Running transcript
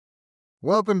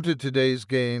Welcome to today's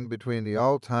game between the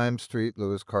all-time St.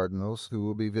 Louis Cardinals, who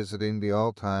will be visiting the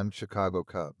all-time Chicago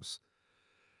Cubs.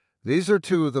 These are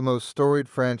two of the most storied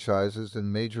franchises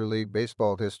in Major League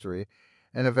Baseball history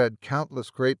and have had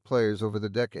countless great players over the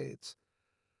decades.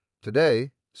 Today,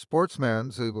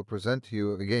 Sportsman's will present to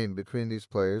you a game between these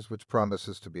players which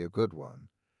promises to be a good one.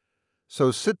 So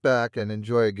sit back and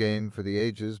enjoy a game for the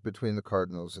ages between the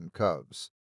Cardinals and Cubs.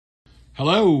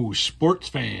 Hello, sports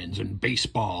fans and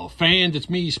baseball fans. It's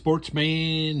me,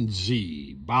 Sportsman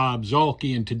Z, Bob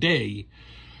Zolke, and today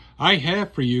I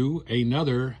have for you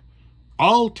another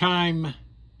all-time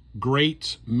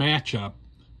greats matchup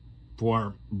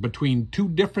between two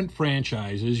different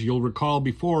franchises. You'll recall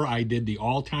before I did the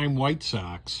all-time White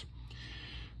Sox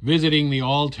visiting the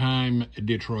all-time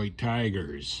Detroit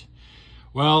Tigers.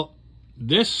 Well,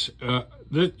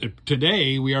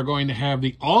 today we are going to have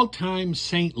the all-time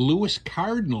St. Louis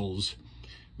Cardinals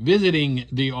visiting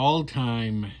the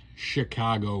all-time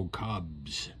Chicago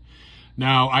Cubs.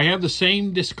 Now, I have the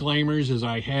same disclaimers as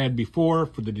I had before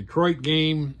for the Detroit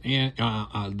game and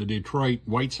the Detroit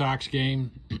White Sox game.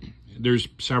 There's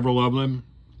several of them.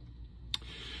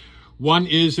 One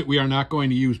is that we are not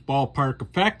going to use ballpark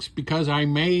effects because I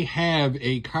may have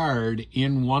a card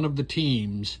in one of the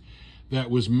teams that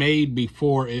was made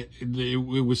before it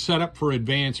was set up for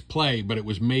advanced play, but it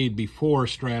was made before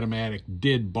Strat-O-Matic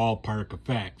did ballpark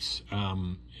effects,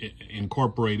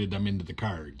 incorporated them into the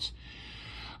cards.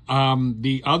 One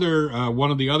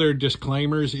of the other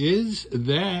disclaimers is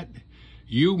that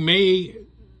you may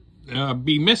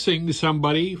be missing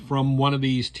somebody from one of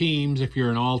these teams if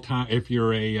you're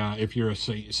a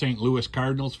St. Louis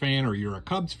Cardinals fan or you're a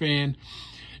Cubs fan.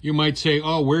 You might say,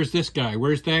 oh, where's this guy?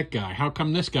 Where's that guy? How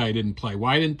come this guy didn't play?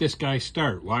 Why didn't this guy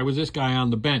start? Why was this guy on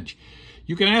the bench?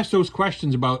 You can ask those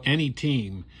questions about any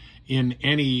team in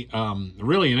any,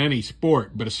 really in any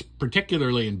sport, but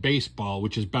particularly in baseball,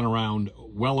 which has been around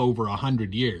well over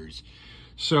 100 years.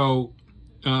 So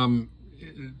the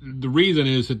reason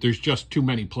is that there's just too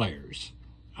many players.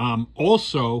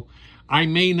 Also, I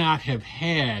may not have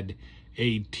had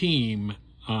a team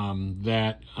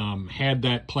that had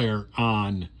that player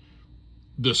on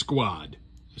the squad,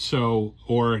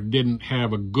 or didn't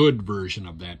have a good version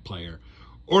of that player,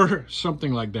 or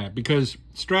something like that, because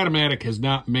Strat-O-Matic has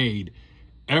not made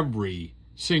every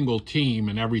single team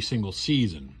in every single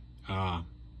season.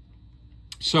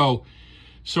 So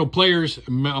players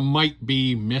might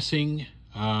be missing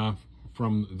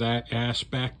from that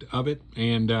aspect of it,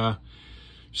 and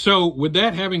so with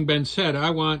that having been said,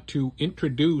 I want to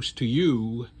introduce to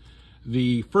you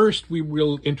we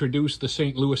will introduce the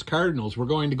St. Louis Cardinals. We're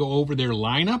going to go over their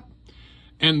lineup,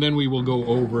 and then we will go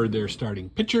over their starting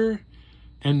pitcher,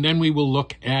 and then we will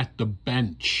look at the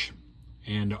bench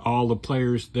and all the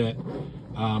players that,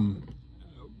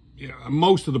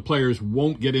 most of the players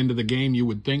won't get into the game, you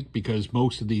would think, because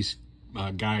most of these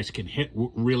guys can hit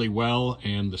really well,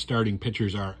 and the starting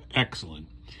pitchers are excellent.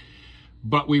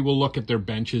 But we will look at their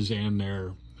benches and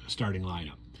their starting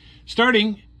lineup.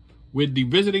 Starting with the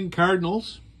visiting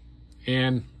Cardinals,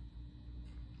 and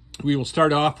we will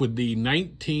start off with the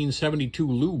 1972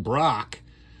 Lou Brock,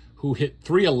 who hit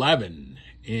 .311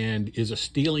 and is a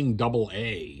stealing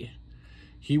Double-A.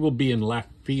 He will be in left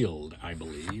field, I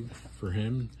believe, for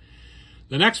him.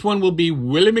 The next one will be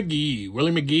Willie McGee.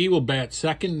 Willie McGee will bat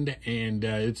second, and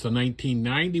it's the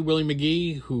 1990 Willie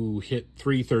McGee, who hit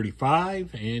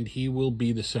 .335, and he will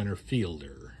be the center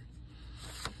fielder.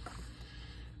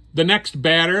 The next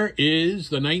batter is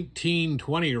the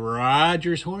 1920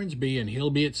 Rogers Hornsby, and he'll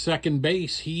be at second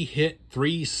base. He hit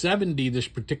 .370 this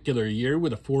particular year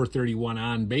with a .431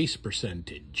 on-base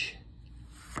percentage.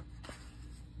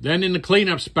 Then in the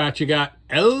cleanup spot, you got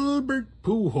Albert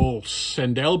Pujols,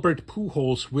 and Albert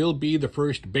Pujols will be the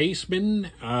first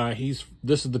baseman.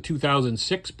 This is the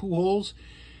 2006 Pujols.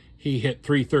 He hit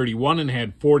 .331 and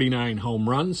had 49 home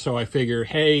runs, so I figure,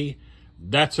 hey,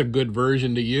 that's a good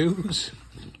version to use.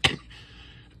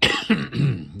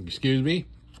 Excuse me.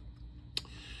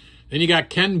 Then you got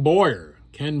Ken Boyer.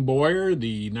 Ken Boyer,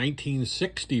 the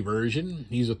 1960 version.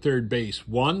 He's a third base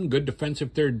one. Good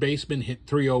defensive third baseman, hit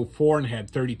 .304 and had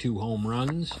 32 home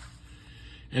runs.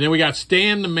 And then we got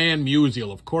Stan the Man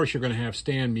Musial. Of course, you're going to have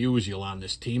Stan Musial on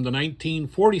this team. The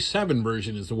 1947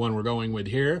 version is the one we're going with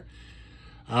here.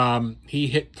 He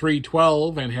hit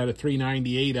 .312 and had a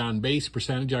 .398 on base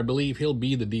percentage. I believe he'll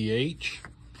be the DH.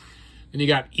 Then you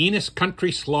got Enos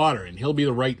Country Slaughter, and he'll be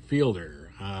the right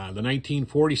fielder. The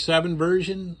 1947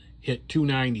 version hit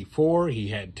 .294. He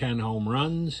had 10 home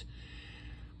runs.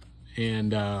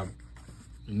 And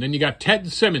then you got Ted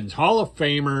Simmons, Hall of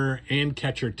Famer and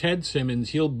catcher Ted Simmons.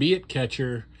 He'll be at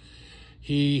catcher.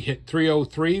 He hit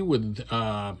 303 with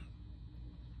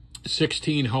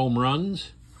 16 home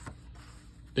runs.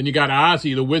 Then you got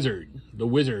Ozzie, the Wizard. The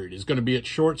Wizard is going to be at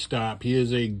shortstop. He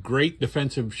is a great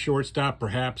defensive shortstop,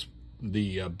 perhaps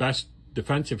the best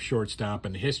defensive shortstop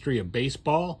in the history of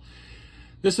baseball.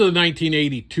 This is the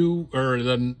 1982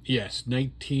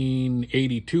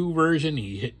 version.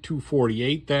 He hit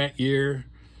 248 that year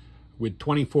with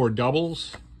 24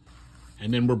 doubles.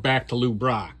 And then we're back to Lou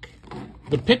Brock.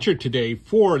 The pitcher today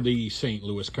for the St.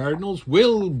 Louis Cardinals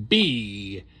will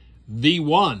be the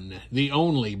one, the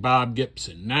only Bob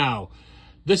Gibson. Now,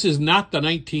 this is not the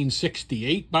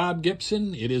 1968 Bob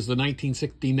Gibson. It is the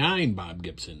 1969 Bob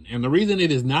Gibson. And the reason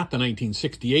it is not the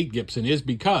 1968 Gibson is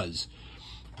because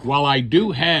while I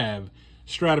do have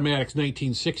Strat-O-Matic's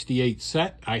 1968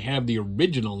 set, I have the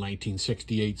original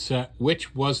 1968 set,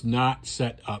 which was not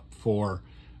set up for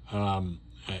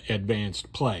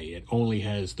advanced play. It only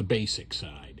has the basic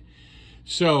side.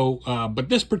 So, but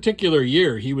this particular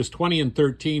year, he was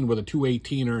 20-13 with a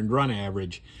 218 earned run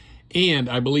average, and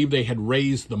I believe they had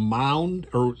raised the mound,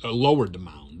 or lowered the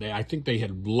mound. I think they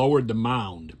had lowered the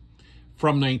mound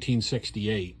from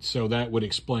 1968, so that would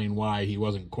explain why he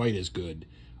wasn't quite as good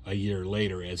a year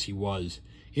later as he was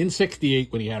in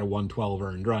 68 when he had a 112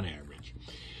 earned run average.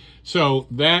 So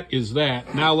that is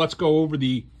that. Now let's go over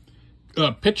the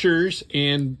pitchers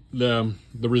and the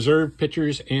reserve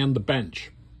pitchers and the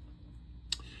bench.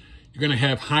 You're going to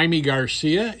have Jaime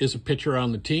Garcia is a pitcher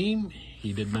on the team.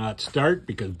 He did not start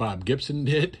because Bob Gibson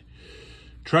did.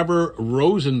 Trevor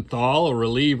Rosenthal, a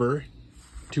reliever,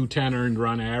 210 earned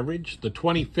run average. The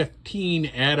 2015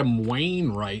 Adam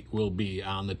Wainwright will be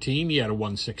on the team. He had a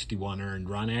 161 earned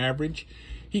run average.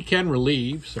 He can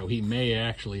relieve, so he may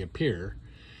actually appear.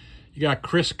 You got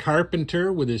Chris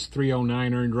Carpenter with his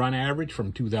 309 earned run average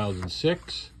from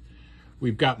 2006.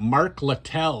 We've got Mark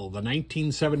Littell, the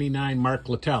 1979 Mark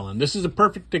Littell. And this is a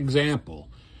perfect example.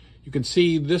 You can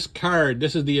see this card,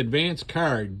 this is the advanced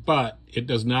card, but it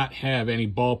does not have any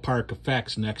ballpark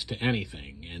effects next to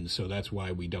anything. And so that's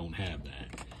why we don't have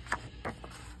that.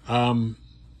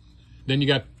 Then you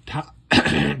got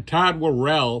Todd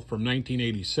Worrell from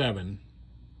 1987,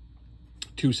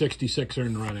 266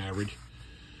 earned run average.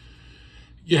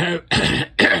 You have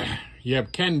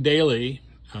Ken Daly,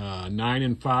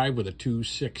 9-5 with a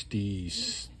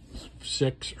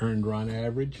 266 earned run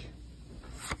average.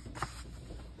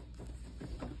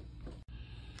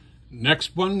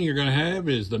 Next one you're going to have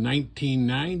is the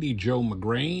 1990 Joe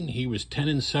McGrain. He was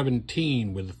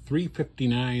 10-17 with a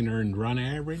 359 earned run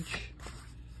average.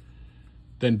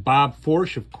 Then Bob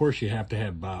Forsch, of course you have to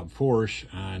have Bob Forsch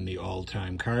on the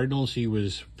all-time Cardinals. He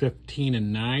was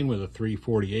 15-9 with a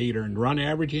 348 earned run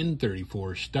average in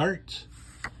 34 starts.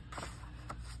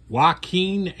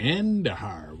 Joaquin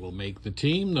Andahar will make the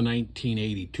team, the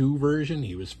 1982 version.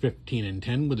 He was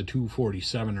 15-10 with a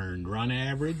 247 earned run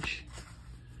average.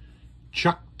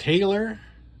 Chuck Taylor,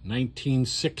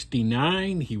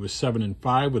 1969. He was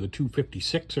 7-5 with a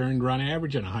 256 earned run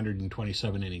average and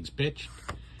 127 innings pitched.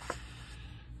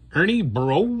 Ernie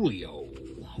Broglio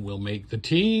will make the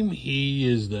team. This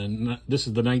is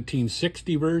the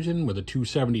 1960 version with a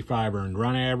 275 earned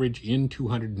run average in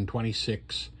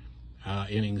 226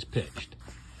 innings pitched.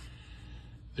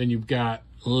 Then you've got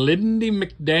Lindy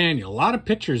McDaniel. A lot of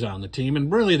pitchers on the team, and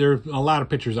really there are a lot of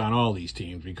pitchers on all these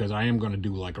teams because I am going to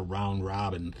do like a round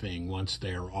robin thing once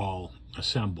they're all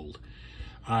assembled.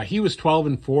 He was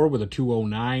 12-4 with a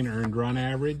 209 earned run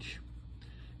average.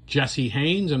 Jesse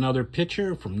Haynes, another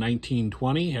pitcher from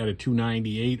 1920, had a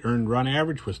 298 earned run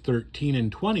average, was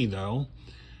 13-20 though.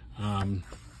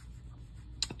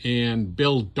 And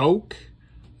Bill Doak,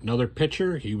 another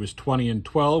pitcher, he was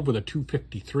 20-12 with a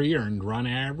 253 earned run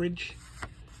average.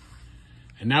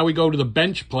 And now we go to the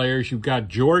bench players. You've got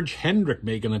George Hendrick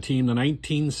making the team. The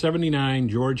 1979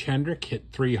 George Hendrick hit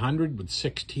 300 with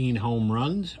 16 home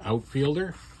runs,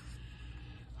 outfielder.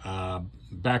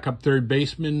 Backup third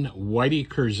baseman, Whitey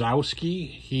Kurzowski.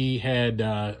 He had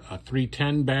a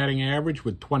 310 batting average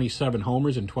with 27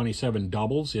 homers and 27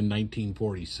 doubles in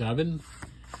 1947.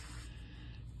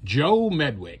 Joe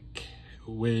Medwick,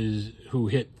 who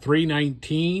hit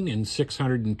 319 in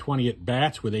 620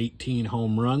 at-bats with 18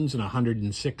 home runs and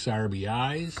 106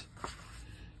 RBIs.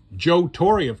 Joe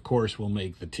Torre, of course, will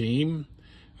make the team.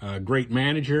 A great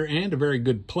manager and a very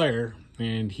good player.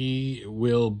 And he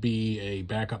will be a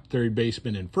backup third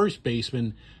baseman and first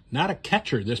baseman, not a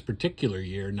catcher this particular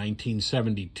year,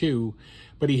 1972,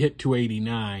 but he hit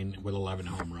 289 with 11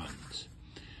 home runs.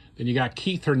 Then you got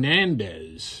Keith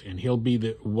Hernandez, and he'll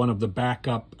be one of the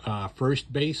backup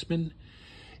first basemen.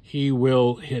 He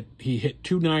hit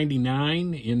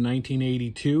 299 in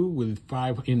 1982 with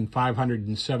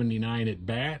 579 at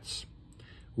bats,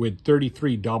 with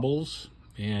 33 doubles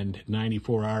and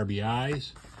 94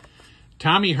 RBIs.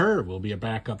 Tommy Herr will be a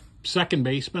backup second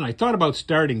baseman. I thought about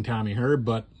starting Tommy Herr,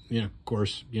 but of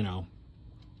course,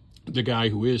 the guy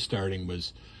who is starting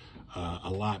was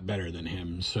a lot better than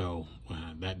him, so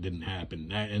that didn't happen.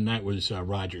 That was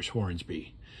Rogers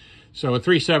Hornsby. So a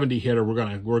 370 hitter,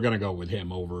 we're gonna go with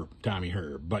him over Tommy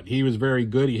Herr. But he was very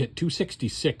good. He hit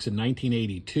 266 in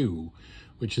 1982,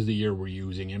 which is the year we're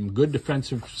using him. Good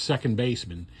defensive second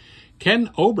baseman. Ken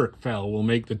Oberkfell will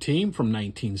make the team from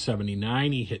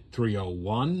 1979. He hit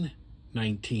 301,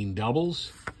 19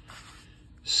 doubles.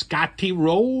 Scotty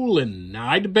Rowland. Now,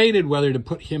 I debated whether to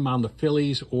put him on the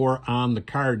Phillies or on the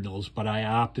Cardinals, but I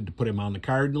opted to put him on the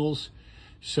Cardinals.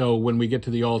 So when we get to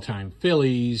the all-time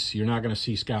Phillies, you're not going to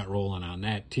see Scott Rowland on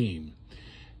that team.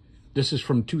 This is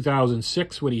from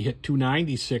 2006 when he hit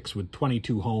 296 with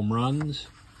 22 home runs.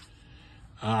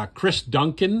 Chris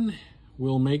Duncan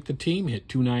will make the team, hit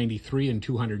 293 and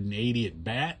 280 at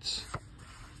bats.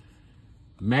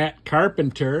 Matt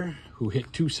Carpenter, who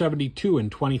hit 272 in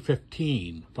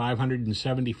 2015,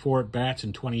 574 at bats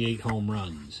and 28 home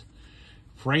runs.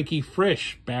 Frankie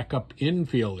Frisch, backup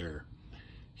infielder.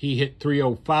 He hit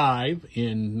 305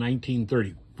 in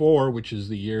 1934, which is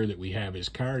the year that we have his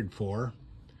card for.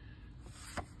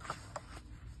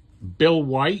 Bill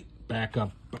White,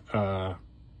 backup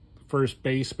first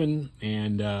baseman,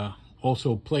 and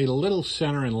also played a little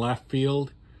center and left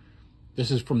field.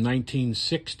 This is from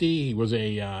 1960. He was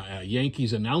a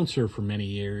Yankees announcer for many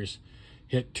years.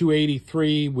 Hit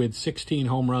 283 with 16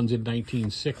 home runs in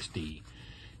 1960.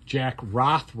 Jack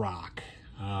Rothrock,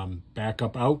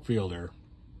 backup outfielder.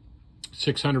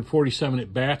 647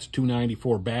 at bats,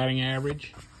 294 batting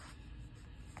average.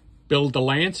 Bill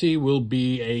Delancey will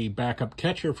be a backup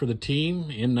catcher for the team.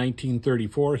 In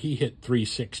 1934, he hit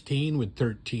 316 with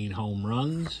 13 home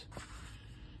runs.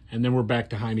 And then we're back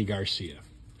to Jaime Garcia.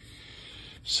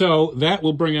 So that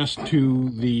will bring us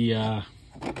to the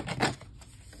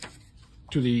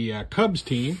Cubs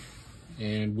team,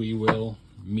 and we will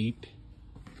meet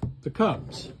the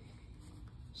Cubs.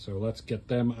 So let's get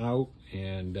them out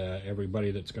and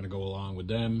everybody that's going to go along with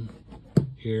them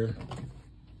here.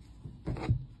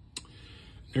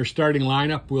 Their starting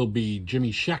lineup will be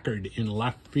Jimmy Sheckard in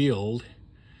left field,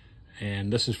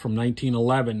 and this is from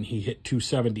 1911. He hit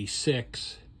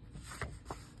 276.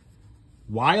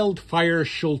 Wildfire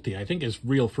Schulte, I think his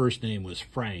real first name was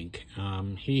Frank.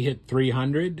 He hit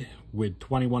 300 with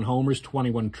 21 homers,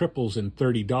 21 triples, and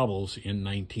 30 doubles in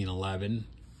 1911.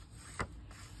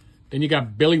 Then you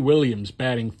got Billy Williams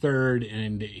batting third,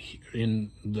 and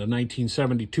in the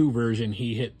 1972 version,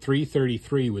 he hit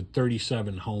 333 with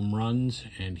 37 home runs,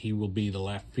 and he will be the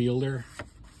left fielder.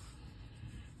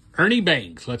 Ernie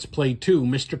Banks, let's play two.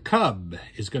 Mr. Cub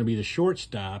is going to be the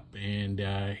shortstop, and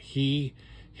he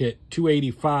hit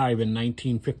 285 in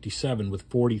 1957 with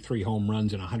 43 home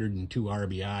runs and 102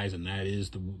 RBIs, and that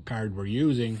is the card we're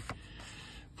using.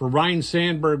 For Ryan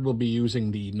Sandberg, we'll be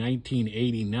using the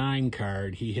 1989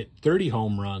 card. He hit 30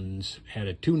 home runs, had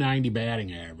a 290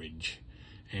 batting average,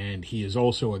 and he is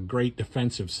also a great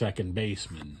defensive second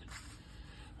baseman.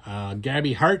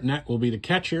 Gabby Hartnett will be the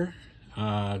catcher.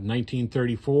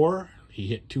 1934, he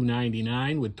hit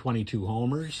 299 with 22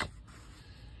 homers.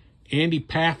 Andy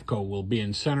Pafko will be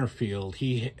in center field.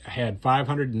 He had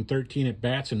 513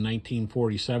 at-bats in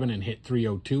 1947 and hit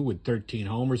 302 with 13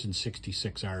 homers and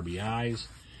 66 RBIs.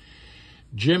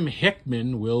 Jim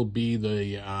Hickman will be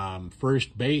the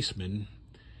first baseman.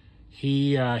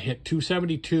 He hit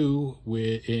 272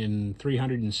 in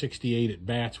 368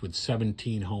 at-bats with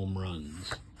 17 home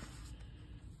runs.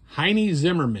 Heine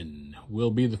Zimmerman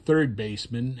will be the third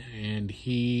baseman, and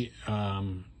he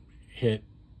hit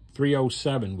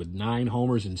 307 with 9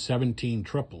 homers and 17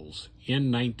 triples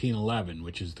in 1911,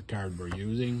 which is the card we're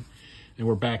using. And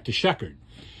we're back to Sheckard.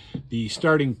 The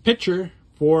starting pitcher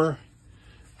for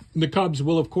the Cubs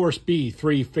will, of course, be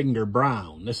Three Finger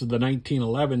Brown. This is the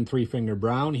 1911 Three Finger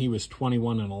Brown. He was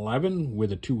 21-11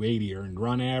 with a 280 earned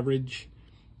run average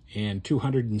and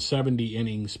 270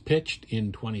 innings pitched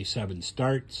in 27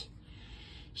 starts.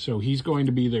 So he's going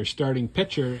to be their starting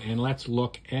pitcher, and let's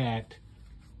look at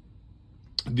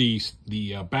the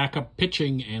backup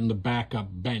pitching and the backup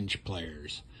bench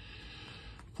players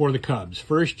for the Cubs.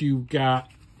 First, you've got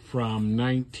from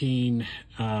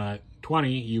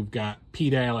 1920, you've got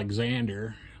Pete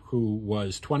Alexander, who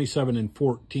was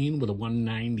 27-14 with a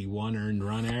 191 earned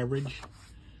run average.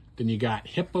 Then you got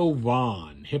Hippo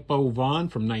Vaughn. Hippo Vaughn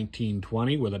from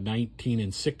 1920 with a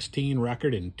 19-16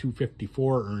 record and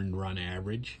 254 earned run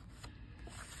average.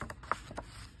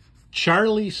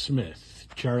 Charlie Smith.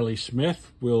 Charlie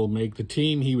Smith will make the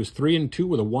team. He was 3-2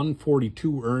 with a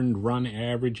 142 earned run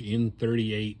average in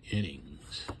 38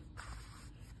 innings.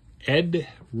 Ed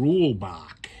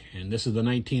Rulebach, and this is the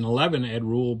 1911 Ed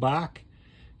Rulebach.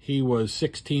 He was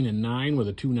 16-9 with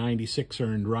a 296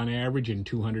 earned run average in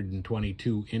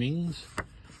 222 innings.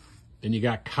 Then you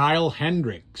got Kyle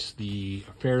Hendricks, the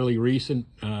fairly recent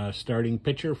starting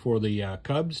pitcher for the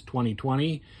Cubs.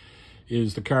 2020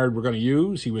 is the card we're going to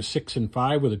use. He was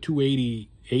 6-5 with a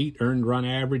 288 earned run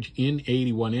average in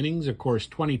 81 innings. Of course,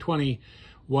 2020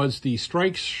 was the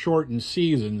strikes-shortened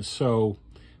season, so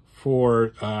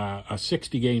for a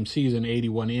 60-game season,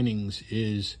 81 innings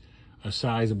is a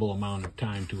sizable amount of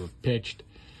time to have pitched.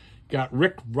 Got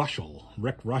Rick Russell.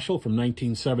 Rick Russell from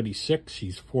 1976.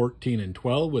 He's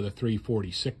 14-12 with a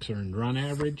 346 earned run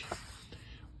average.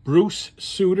 Bruce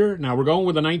Sutter. Now we're going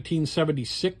with the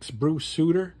 1976 Bruce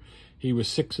Sutter. He was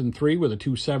 6-3 with a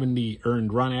 270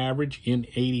 earned run average in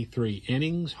 83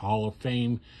 innings. Hall of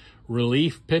Fame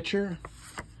relief pitcher.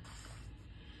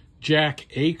 Jack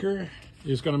Aker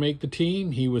is going to make the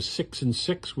team. He was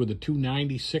 6-6 with a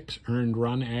 296 earned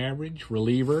run average.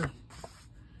 Reliever.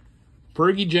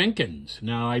 Fergie Jenkins.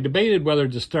 Now, I debated whether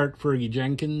to start Fergie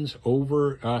Jenkins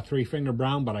over Three Finger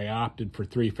Brown, but I opted for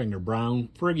Three Finger Brown.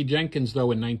 Fergie Jenkins,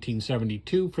 though, in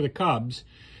 1972 for the Cubs,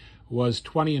 was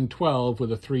 20-12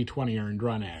 with a 320 earned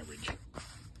run average.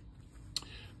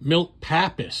 Milt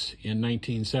Pappas in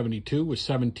 1972 was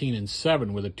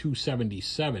 17-7 with a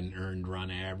 277 earned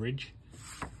run average.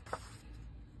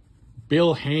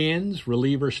 Bill Hands,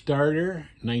 reliever starter,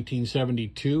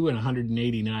 1972 and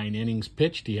 189 innings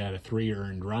pitched. He had a 3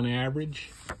 earned run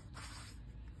average.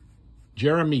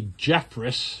 Jeremy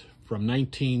Jeffress from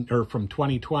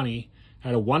 2020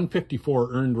 had a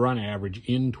 154 earned run average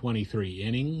in 23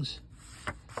 innings.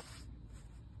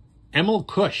 Emil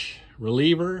Cush,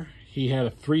 reliever, he had a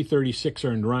 336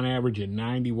 earned run average in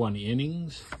 91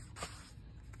 innings.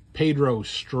 Pedro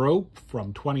Strop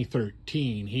from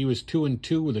 2013. He was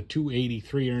 2-2 with a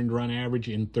 283 earned run average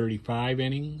in 35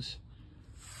 innings.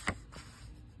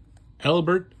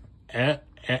 Albert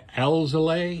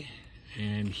Alzolay,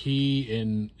 and he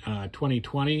in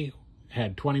 2020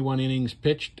 had 21 innings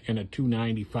pitched and a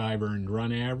 295 earned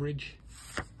run average.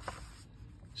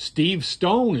 Steve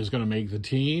Stone is going to make the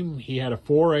team. He had a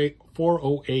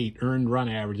 408 earned run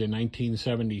average in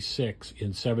 1976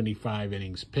 in 75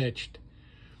 innings pitched.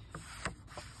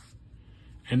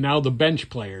 And now the bench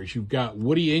players. You've got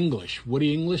Woody English.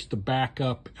 Woody English, the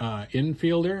backup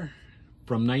infielder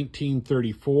from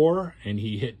 1934, and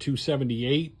he hit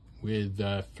 278 with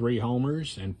 3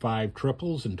 homers and 5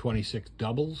 triples and 26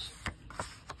 doubles.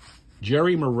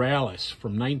 Jerry Morales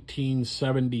from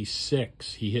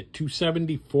 1976. He hit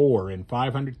 274 and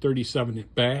 537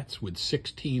 at-bats with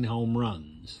 16 home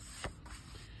runs.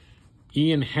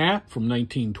 Ian Happ from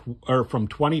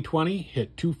 2020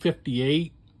 hit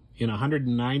 258 in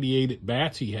 198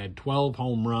 at-bats. He had 12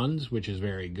 home runs, which is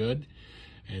very good.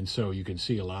 And so you can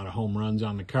see a lot of home runs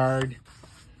on the card.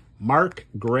 Mark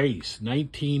Grace,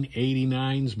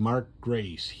 1989's Mark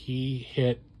Grace. He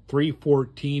hit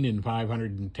 314 in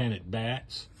 510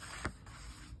 at-bats.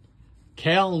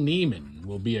 Cal Neiman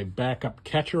will be a backup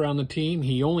catcher on the team.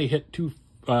 He only hit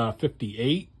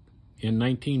 258 in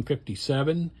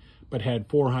 1957, but had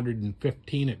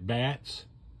 415 at-bats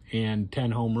and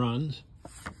 10 home runs.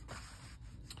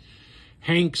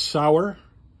 Hank Sauer,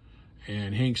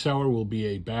 and Hank Sauer will be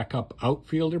a backup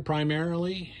outfielder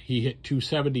primarily. He hit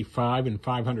 275 and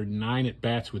 509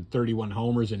 at-bats with 31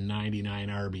 homers and 99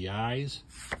 RBIs.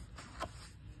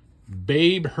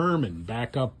 Babe Herman,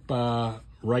 backup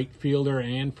right fielder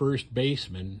and first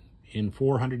baseman. In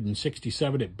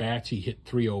 467 at-bats, he hit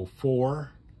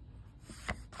 304.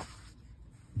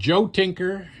 Joe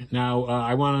Tinker. Now,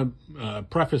 I want to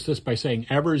preface this by saying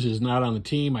Evers is not on the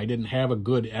team. I didn't have a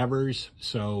good Evers,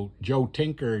 so Joe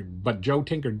Tinker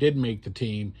did make the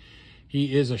team.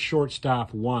 He is a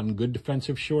shortstop one, good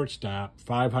defensive shortstop,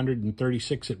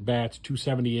 536 at-bats,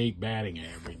 278 batting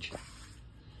average.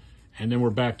 And then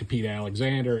we're back to Pete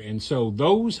Alexander. And so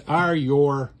those are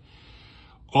your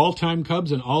all-time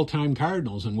Cubs and all-time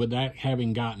Cardinals. And with that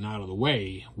having gotten out of the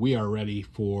way, we are ready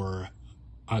for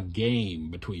a game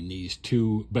between these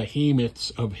two behemoths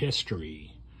of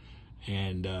history.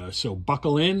 And so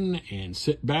buckle in and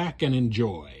sit back and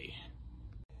enjoy.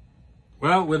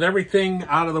 Well, with everything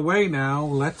out of the way now,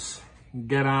 let's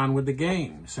get on with the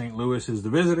game. St. Louis is the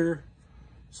visitor,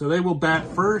 so they will bat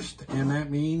first, and that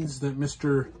means that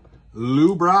Mr.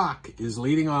 Lou Brock is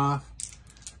leading off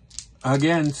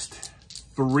against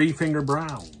Three Finger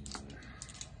Brown.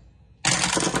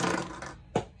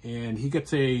 And he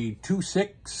gets a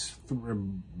 2-6.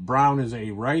 Brown is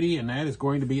a righty, and that is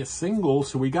going to be a single.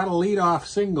 So we got a leadoff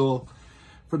single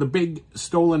for the big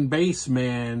stolen base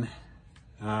man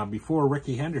before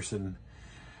Ricky Henderson.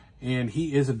 And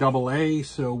he is a double-A,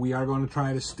 so we are going to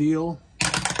try to steal.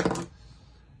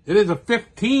 It is a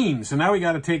 15, so now we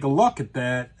got to take a look at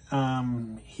that.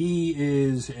 He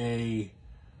is a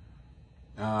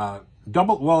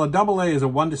double. A double-A is a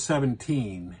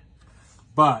 1-17,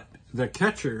 but the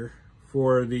catcher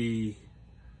for the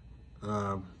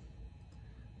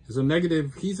is a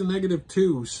negative. He's a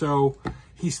 -2, so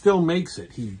he still makes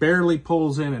it. He barely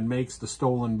pulls in and makes the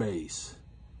stolen base.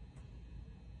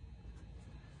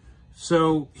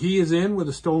 So he is in with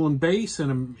a stolen base,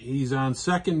 and he's on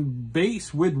second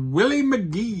base with Willie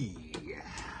McGee.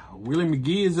 Willie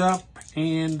McGee is up,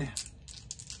 and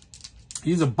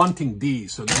he's a bunting D,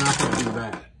 so they're not going to do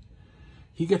that.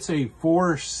 He gets a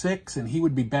 4-6, and he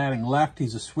would be batting left.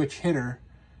 He's a switch hitter,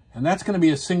 and that's going to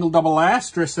be a single double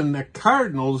asterisk, and the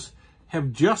Cardinals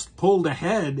have just pulled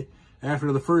ahead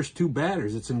after the first 2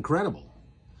 batters. It's incredible.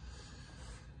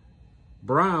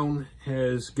 Brown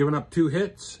has given up 2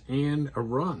 hits and a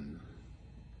run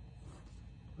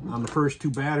on the first 2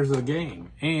 batters of the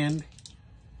game. And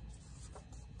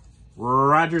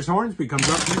Rogers Hornsby comes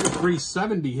up. He's a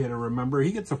 370 hitter, remember.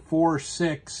 He gets a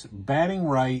 4-6, batting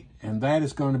right, and that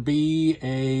is going to be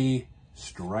a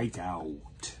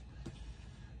strikeout.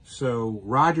 So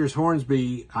Rogers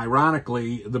Hornsby,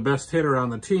 ironically, the best hitter on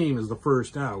the team, is the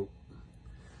first out.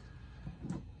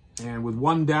 And with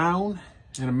 1 down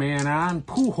and a man on,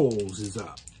 Pujols is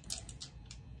up.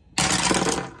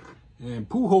 And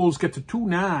Pujols gets a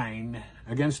 2-9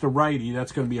 against a righty.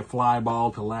 That's going to be a fly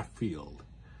ball to left field.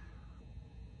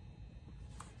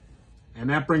 And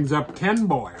that brings up Kenny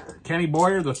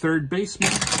Boyer, the third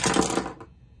baseman.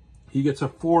 He gets a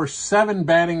 4-7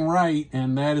 batting right,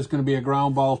 and that is going to be a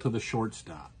ground ball to the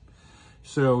shortstop.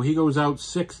 So he goes out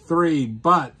 6-3,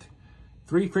 but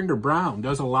Three Finger Brown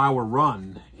does allow a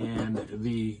run, and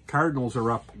the Cardinals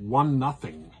are up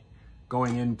 1-0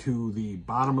 going into the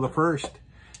bottom of the first.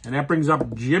 And that brings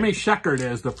up Jimmy Sheckard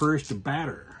as the first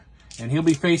batter. And he'll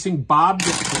be facing Bob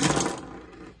Gibson.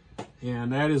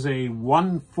 And that is a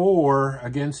 1-4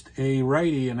 against a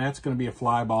righty, and that's going to be a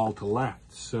fly ball to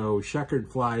left. So Sheckard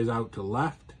flies out to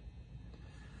left.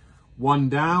 1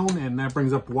 down, and that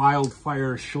brings up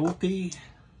Wildfire Schulte.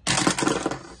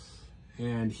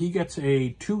 And he gets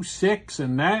a 2-6,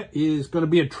 and that is going to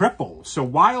be a triple. So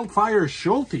Wildfire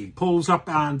Schulte pulls up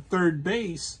on third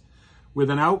base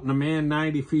with an out and a man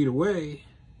 90 feet away.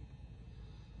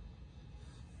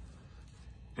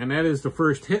 And that is the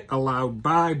first hit allowed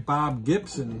by Bob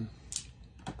Gibson.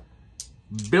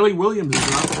 Billy Williams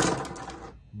is up.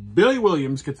 Billy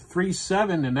Williams gets a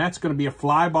 3-7, and that's going to be a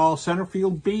fly ball center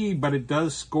field B, but it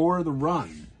does score the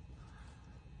run.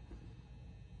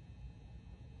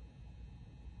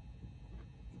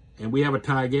 And we have a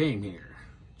tie game here.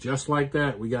 Just like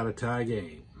that, we got a tie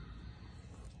game.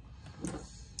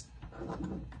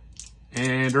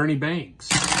 And Ernie Banks,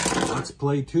 let's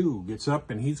play 2, gets up,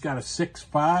 and he's got a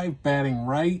 6-5 batting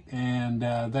right, and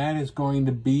that is going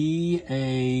to be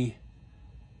a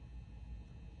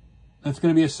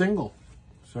single.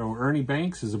 So Ernie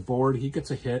Banks is aboard. He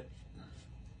gets a hit.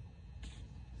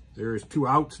 There's 2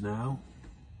 outs now.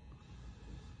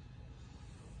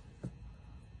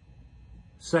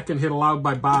 Second hit allowed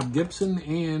by Bob Gibson,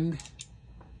 and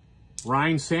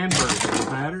Ryan Sandberg is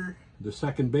the batter, the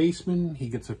second baseman. He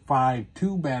gets a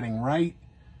 5-2 batting right,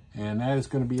 and that is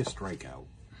going to be a strikeout.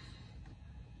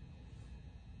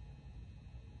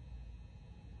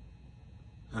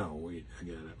 Oh, wait, I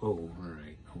got it. Oh, all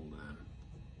right, hold on.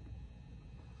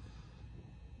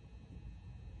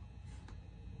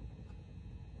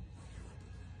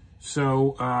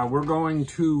 So we're going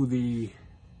to the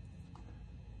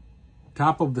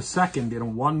top of the second in a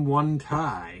 1-1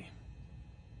 tie.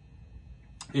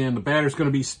 And the batter's going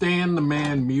to be Stan the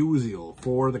Man Musial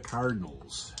for the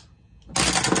Cardinals.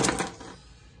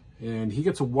 And he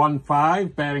gets a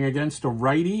 1-5 batting against a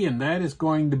righty, and that is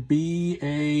going to be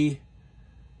a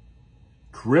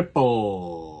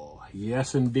triple.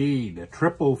 Yes, indeed. A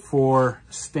triple for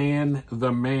Stan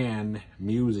the Man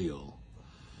Musial.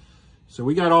 So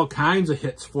we got all kinds of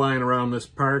hits flying around this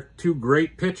park. 2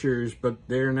 great pitchers, but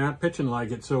they're not pitching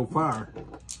like it so far.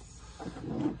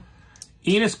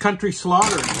 Enos Country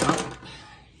Slaughter is up.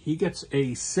 He gets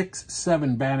a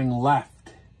 6-7 batting left,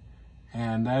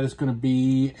 and that is going to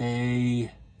be a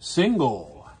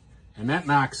single, and that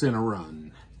knocks in a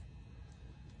run.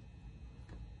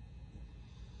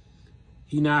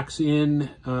 he knocks in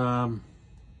Stan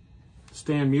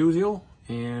Musial,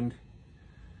 and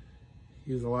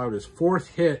he's allowed his 4th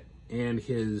hit and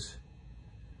his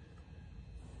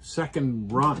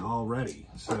 2nd run already.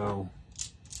 So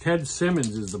Ted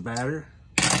Simmons is the batter.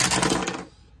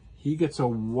 He gets a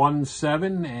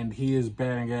 1-7, and he is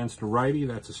batting against a righty.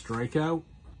 That's a strikeout.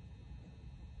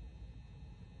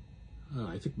 Oh,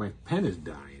 I think my pen is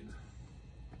dying.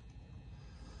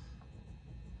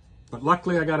 But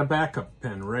luckily I got a backup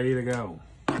pen ready to go.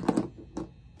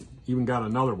 Even got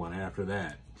another one after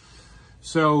that.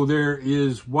 So there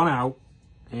is 1 out,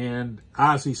 and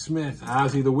Ozzie Smith,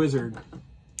 Ozzie the Wizard,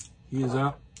 he is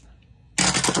up.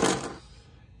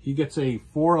 He gets a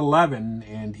 4-11,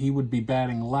 and he would be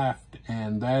batting left,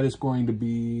 and that is going to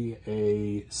be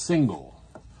a single.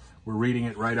 We're reading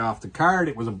it right off the card.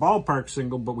 It was a ballpark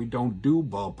single, but we don't do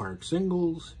ballpark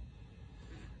singles.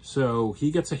 So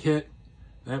he gets a hit.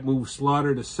 That moves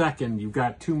Slaughter to second. You've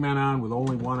got 2 men on with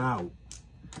only 1 out.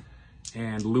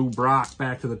 And Lou Brock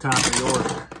back to the top of the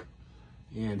order.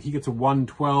 And he gets a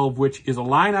 1-12, which is a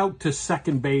line out to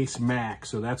second base max.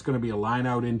 So that's going to be a line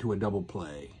out into a double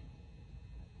play.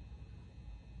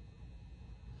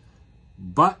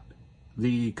 But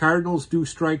the Cardinals do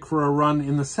strike for a run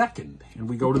in the 2nd. And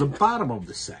we go to the bottom of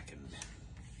the 2nd.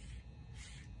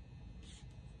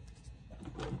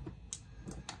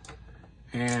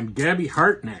 And Gabby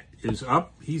Hartnett is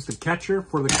up. He's the catcher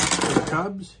for the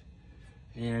Cubs.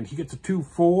 And he gets a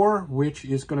 2-4, which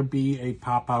is going to be a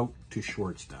pop out to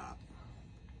shortstop.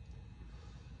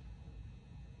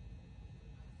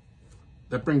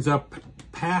 That brings up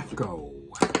Pafko.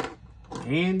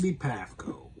 Andy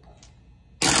Pafko.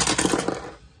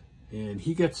 And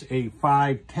he gets a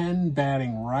 5-10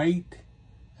 batting right.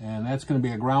 And that's going to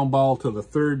be a ground ball to the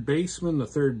 3rd baseman. The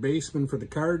 3rd baseman for the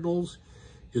Cardinals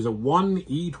is a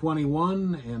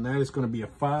 1E21, and that is going to be a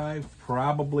 5,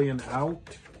 probably an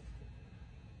out.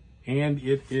 And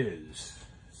it is.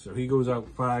 So he goes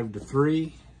out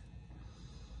 5-3.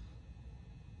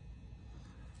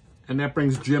 And that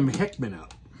brings Jim Hickman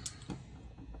up.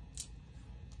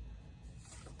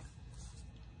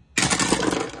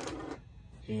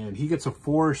 And he gets a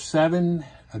 4-7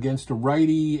 against a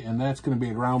righty, and that's going to be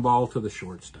a ground ball to the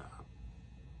shortstop.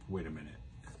 Wait a minute.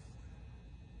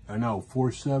 I know,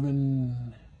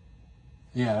 4-7.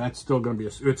 Yeah, that's still going to be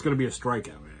it's going to be a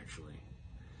strikeout, actually.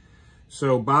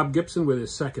 So Bob Gibson with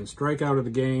his 2nd strikeout of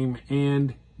the game,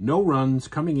 and no runs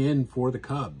coming in for the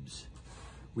Cubs.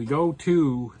 We go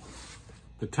to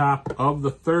the top of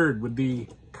the 3rd with the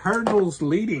Cardinals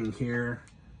leading here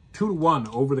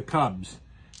 2-1 over the Cubs.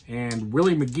 And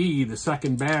Willie McGee, the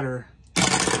 2nd batter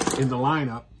in the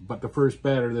lineup, but the 1st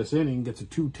batter this inning, gets a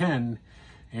 2-10,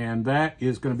 and that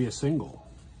is going to be a single.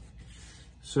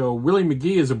 So Willie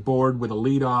McGee is aboard with a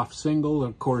leadoff single.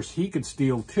 Of course, he could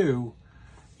steal 2.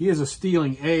 He is a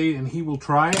stealing A, and he will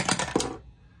try it.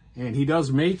 And he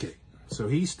does make it. So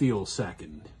he steals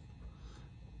 2nd.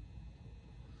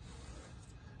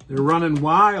 They're running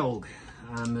wild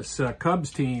on this Cubs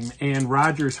team. And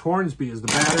Rogers Hornsby is the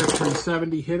batter,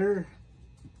 370 hitter,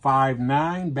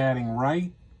 5'9", batting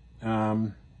right.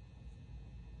 And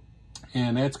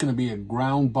that's going to be a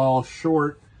ground ball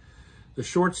short. The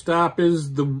shortstop is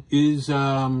for them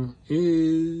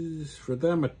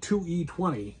a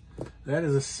 2E20. That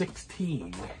is a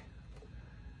 16.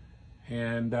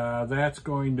 And that's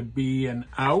going to be an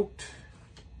out.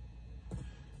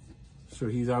 So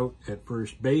he's out at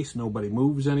first base. Nobody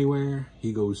moves anywhere.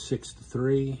 He goes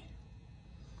 6-3.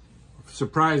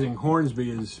 Surprising,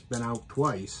 Hornsby has been out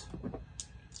twice.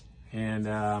 And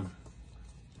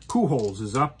Pujols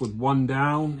is up with 1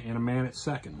 down and a man at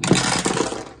second.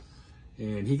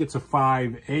 And he gets a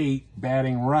 5-8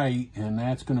 batting right, and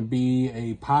that's going to be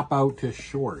a pop out to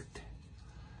short.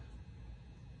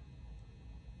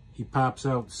 He pops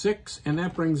out 6, and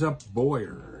that brings up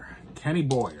Boyer, Kenny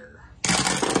Boyer.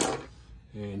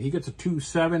 And he gets a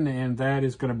 2-7, and that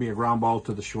is going to be a ground ball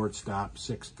to the shortstop,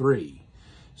 6-3.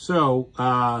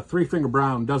 So, Three Finger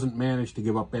Brown doesn't manage to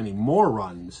give up any more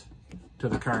runs to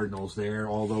the Cardinals there,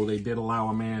 although they did allow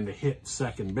a man to hit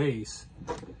second base.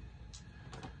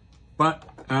 But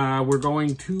we're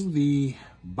going to the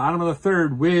bottom of the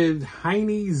 3rd with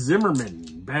Heine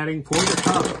Zimmerman batting for the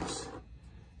Cubs.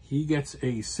 He gets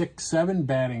a 6-7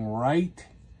 batting right,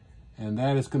 and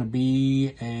that is going to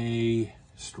be a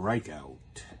strikeout.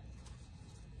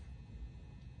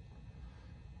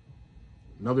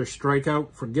 Another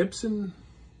strikeout for Gibson.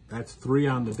 That's 3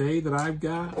 on the day that I've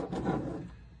got.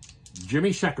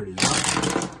 Jimmy Sheckard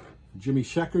is up. Jimmy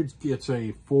Sheckard gets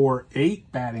a 4-8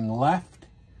 batting left,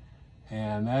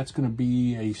 and that's going to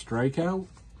be a strikeout.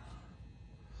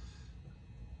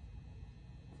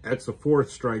 That's the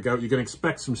 4th strikeout. You can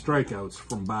expect some strikeouts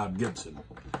from Bob Gibson.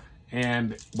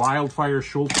 And Wildfire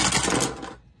Schultz.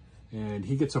 And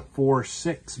he gets a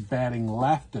 4-6 batting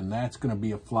left, and that's going to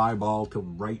be a fly ball to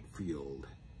right field.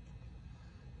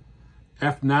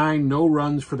 F9, no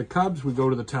runs for the Cubs. We go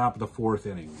to the top of the 4th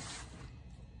inning.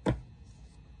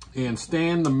 And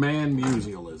Stan the Man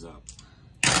Musial is up.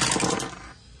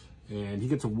 And he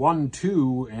gets a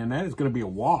 1-2, and that is going to be a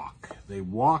walk. They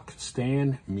walk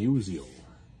Stan Musial.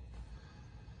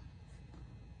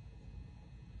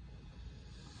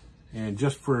 And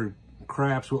just for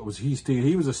craps, what was he stealing?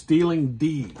 He was a stealing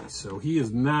D, so he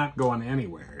is not going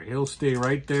anywhere. He'll stay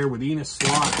right there with Enos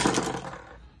Slaughter.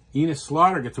 Enos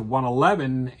Slaughter gets a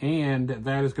 111, and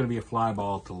that is going to be a fly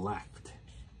ball to left.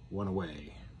 1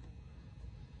 away.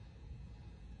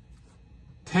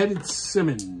 Teddy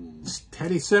Simmons.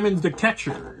 Teddy Simmons, the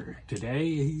catcher.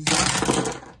 Today,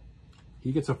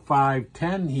 he gets a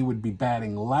 5-10. He would be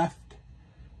batting left.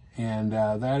 And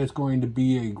that is going to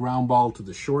be a ground ball to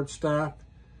the shortstop.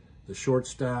 The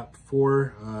shortstop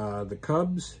for the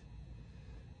Cubs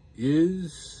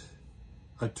is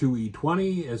a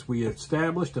 2E20, as we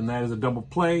established, and that is a double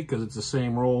play because it's the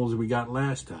same roll as we got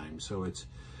last time. So it's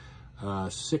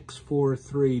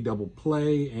 6-4-3 double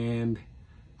play and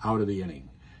out of the inning.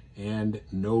 And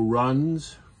no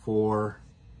runs for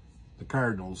the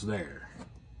Cardinals there.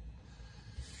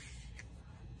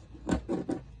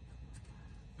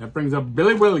 That brings up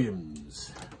Billy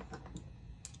Williams.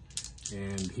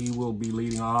 And he will be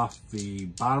leading off the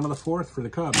bottom of the 4th for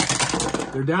the Cubs.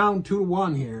 They're down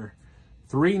 2-1 here.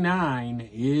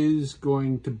 3-9 is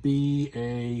going to be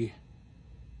a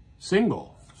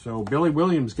single. So Billy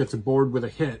Williams gets aboard with a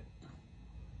hit.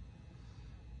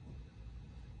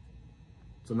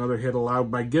 It's another hit allowed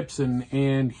by Gibson,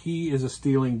 and he is a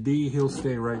stealing D. He'll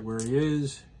stay right where he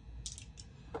is.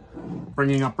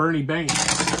 Bringing up Ernie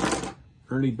Banks.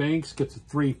 Ernie Banks gets a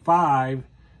 3-5,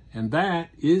 and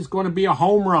that is going to be a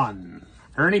home run.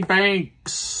 Ernie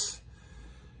Banks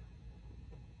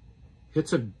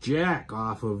hits a jack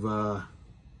off of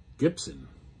Gibson.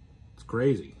 It's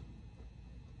crazy.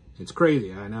 It's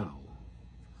crazy, I know.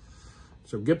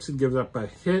 So Gibson gives up a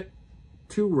hit,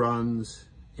 2 runs,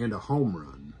 and a home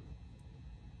run.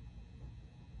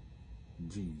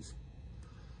 Jeez.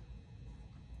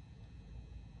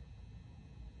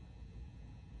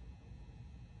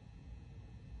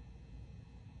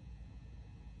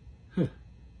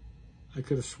 I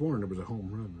could have sworn it was a home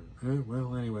run.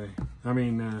 Well, anyway. I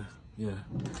mean, yeah.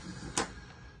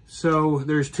 So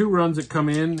there's 2 runs that come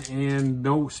in,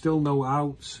 and still no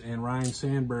outs, and Ryan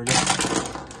Sandberg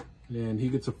up. And he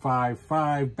gets a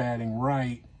 5-5 batting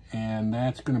right, and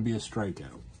that's going to be a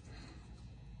strikeout.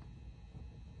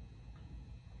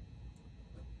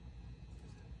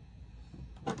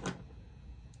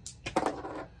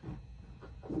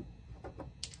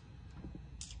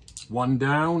 One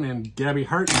down, and Gabby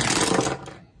Hartnett.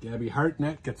 Gabby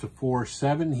Hartnett gets a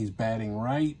 4-7. He's batting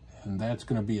right, and that's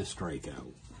going to be a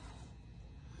strikeout.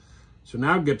 So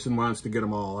now Gibson wants to get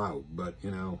them all out, but,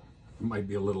 you know, it might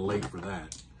be a little late for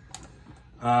that.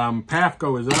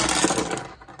 Pafko is up,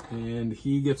 and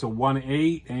he gets a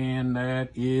 1-8, and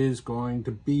that is going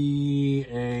to be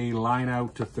a line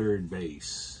out to third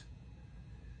base.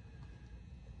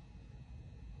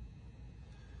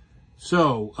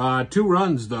 So, 2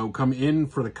 runs, though, come in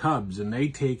for the Cubs, and they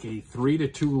take a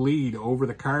 3-2 lead over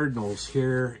the Cardinals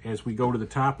here as we go to the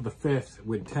top of the 5th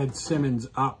with Ted Simmons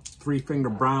up, 3-finger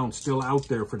Brown still out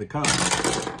there for the Cubs.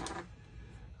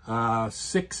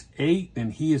 6-8,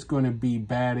 and he is going to be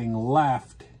batting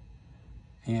left,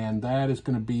 and that is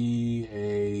going to be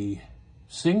a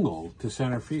single to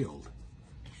center field.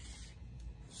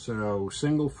 So,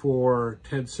 single for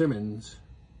Ted Simmons.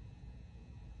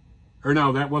 Or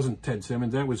no, that wasn't Ted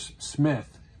Simmons. That was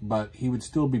Smith, but he would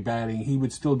still be batting. He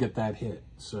would still get that hit.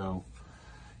 So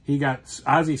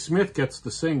Ozzie Smith gets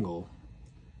the single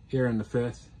here in the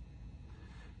 5th.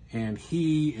 And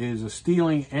he is a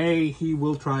stealing A. He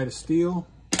will try to steal.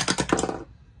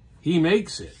 He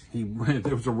makes it.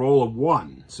 There was a roll of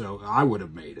 1, so I would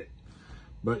have made it.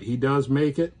 But he does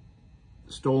make it.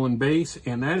 Stolen base.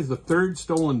 And that is the 3rd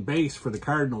stolen base for the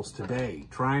Cardinals today,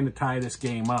 trying to tie this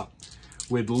game up.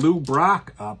 With Lou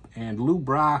Brock up, and Lou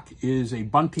Brock is a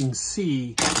bunting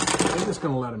C. They're just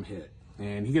going to let him hit.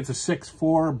 And he gets a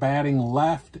 6-4 batting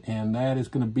left, and that is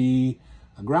going to be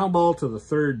a ground ball to the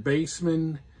 3rd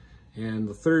baseman. And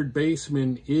the 3rd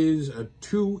baseman is a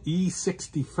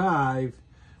 2E65,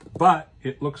 but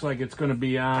it looks like it's going to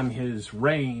be on his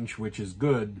range, which is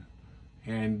good.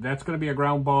 And that's going to be a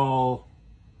ground ball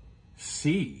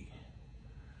C.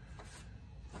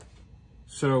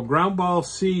 So ground ball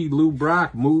C, Lou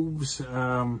Brock moves,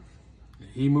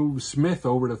 he moves Smith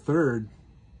over to third.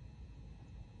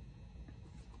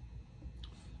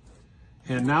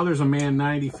 And now there's a man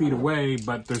 90 feet away,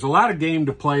 but there's a lot of game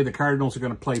to play. The Cardinals are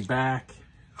going to play back,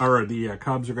 or the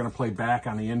Cubs are going to play back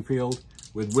on the infield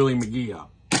with Willie McGee up.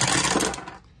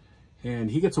 And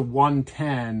he gets a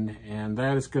 110, and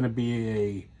that is going to be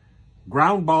a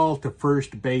ground ball to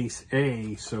first base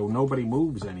A, so nobody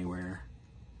moves anywhere.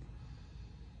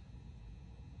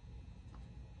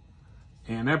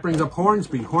 And that brings up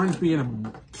Hornsby. Hornsby in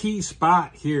a key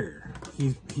spot here.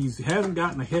 He hasn't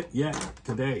gotten a hit yet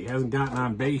today. He hasn't gotten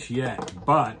on base yet,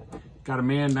 but got a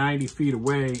man 90 feet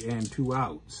away and 2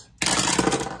 outs.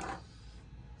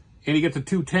 And he gets a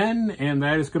 210, and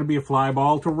that is going to be a fly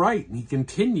ball to right. And he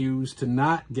continues to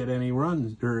not get any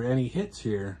runs or any hits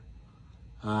here.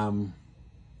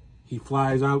 He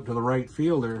flies out to the right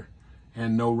fielder,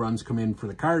 and no runs come in for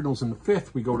the Cardinals. In the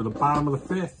 5th, we go to the bottom of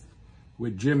the 5th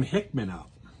with Jim Hickman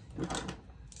up.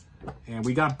 And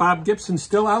we got Bob Gibson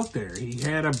still out there. He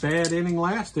had a bad inning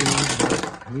last inning,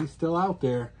 but he's still out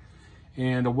there.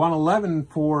 And a 111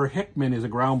 for Hickman is a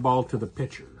ground ball to the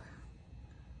pitcher.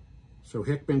 So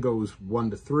Hickman goes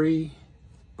 1-3.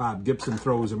 Bob Gibson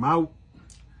throws him out.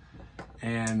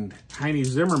 And Heine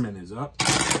Zimmerman is up.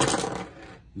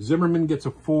 Zimmerman gets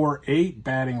a 4-8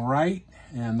 batting right.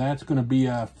 And that's going to be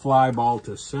a fly ball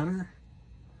to center.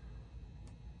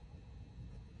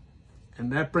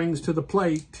 And that brings to the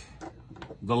plate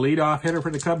the leadoff hitter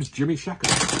for the Cubs, Jimmy Sheckard.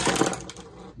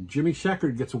 Jimmy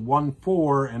Sheckard gets a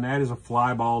 1-4, and that is a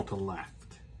fly ball to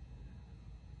left.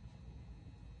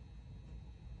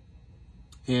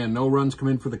 And no runs come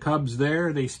in for the Cubs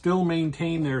there. They still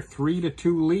maintain their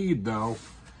 3-2 lead, though.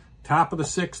 Top of the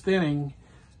 6th inning,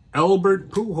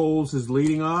 Albert Pujols is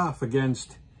leading off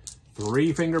against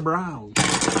Three Finger Brown.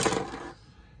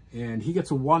 And he gets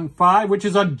a 1-5, which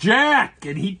is a jack,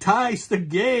 and he ties the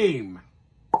game.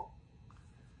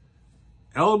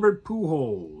 Albert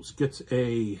Pujols gets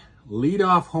a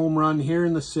leadoff home run here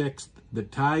in the 6th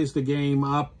that ties the game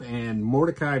up, and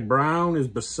Mordecai Brown is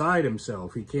beside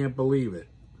himself. He can't believe it.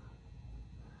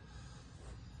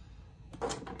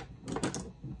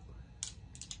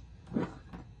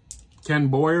 Ken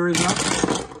Boyer is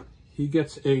up. He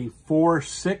gets a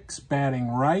 4-6 batting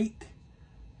right.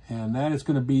 And that is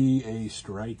going to be a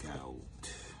strikeout.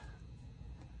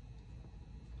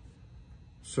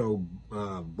 So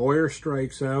Boyer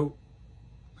strikes out.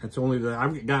 That's only the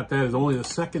I've got that as only the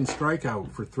 2nd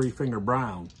strikeout for Three Finger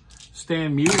Brown.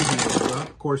 Stan Musial is up.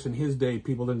 Of course, in his day,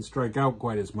 people didn't strike out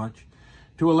quite as much.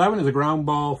 211 is a ground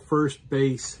ball, first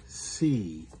base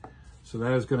C. So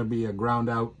that is going to be a ground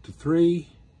out to 3.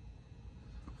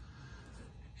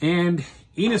 And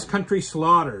Enos Country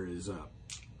Slaughter is up.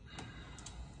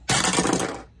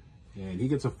 And he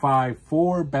gets a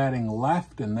 5-4 batting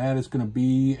left, and that is going to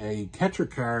be a catcher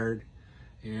card.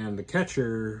 And the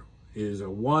catcher is a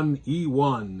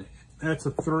 1E1. That's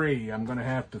a 3. I'm going to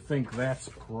have to think that's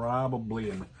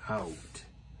probably an out.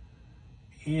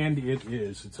 And it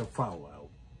is. It's a foul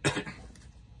out.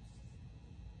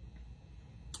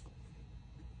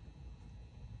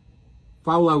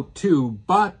 Foul out 2,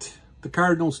 but the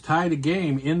Cardinals tied a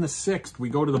game in the 6th. We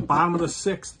go to the bottom of the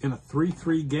 6th in a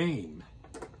 3-3 game.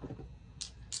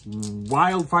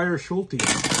 Wildfire Schulte.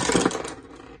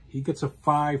 He gets a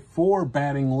 5-4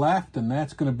 batting left, and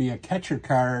that's going to be a catcher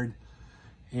card.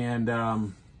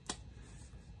 And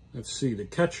let's see, the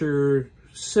catcher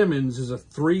Simmons is a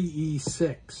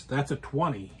 3E6. That's a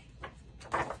 20.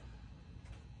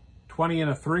 20 and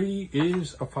a 3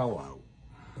 is a foul out.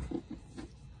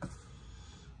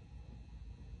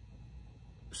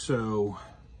 So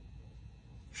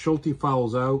Schulte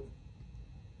fouls out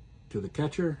to the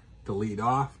catcher to lead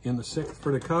off in the 6th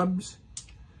for the Cubs.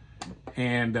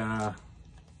 And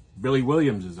Billy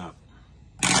Williams is up.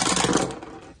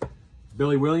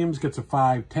 Billy Williams gets a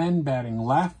 5-10 batting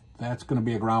left. That's going to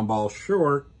be a ground ball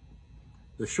short.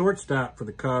 The shortstop for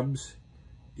the Cubs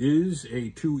is a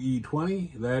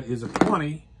 2E20. That is a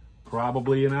 20.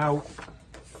 Probably an out.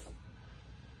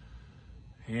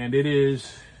 And it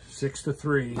is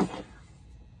 6-3.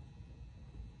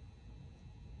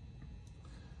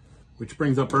 Which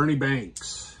brings up Ernie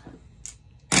Banks.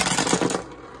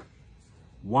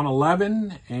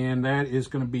 111, and that is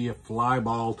going to be a fly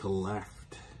ball to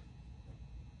left.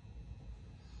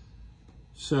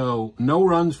 So no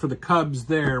runs for the Cubs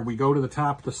there. We go to the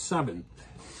top of the 7th.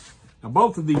 Now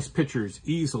both of these pitchers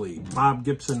easily, Bob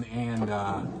Gibson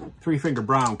and Three Finger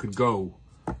Brown, could go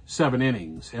 7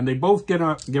 innings. And they both given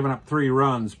up 3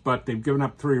 runs, but they've given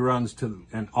up 3 runs to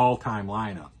an all-time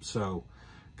lineup. So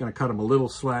going to cut them a little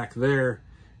slack there.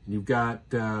 And you've got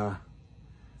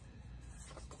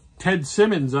Ted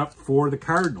Simmons up for the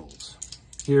Cardinals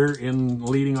here in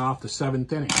leading off the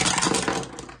 7th inning.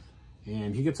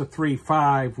 And he gets a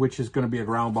 3-5, which is going to be a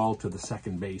ground ball to the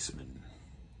second baseman.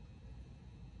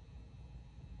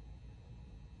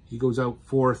 He goes out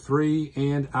 4-3,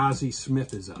 and Ozzie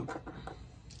Smith is up.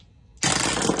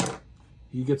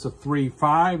 He gets a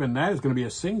 3-5, and that is going to be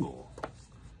a single.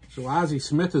 So Ozzie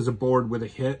Smith is aboard with a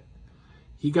hit.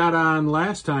 He got on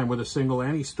last time with a single,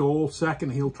 and he stole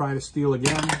second. He'll try to steal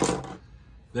again.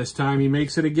 This time he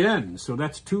makes it again. So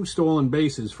that's 2 stolen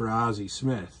bases for Ozzie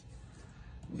Smith.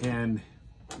 And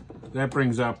that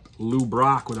brings up Lou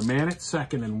Brock with a man at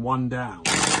second and 1 down.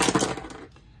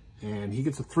 And he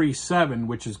gets a 3-7,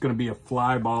 which is going to be a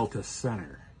fly ball to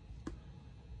center.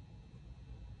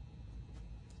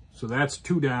 So that's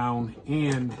 2 down,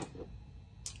 and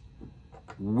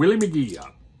Willie McGee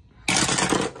up.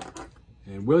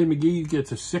 And Willie McGee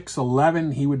gets a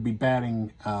 6-11. He would be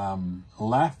batting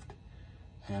left,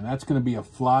 and that's going to be a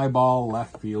fly ball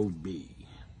left field B.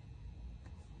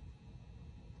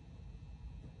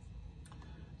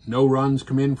 No runs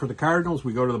come in for the Cardinals.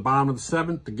 We go to the bottom of the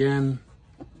 7th. Again,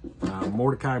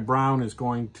 Mordecai Brown is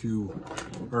going to,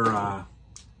 or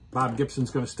Bob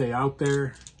Gibson's going to stay out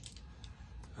there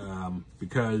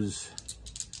because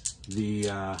you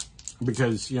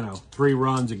know, 3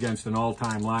 runs against an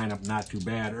all-time lineup, not too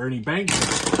bad. Ernie Banks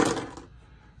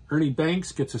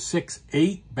gets a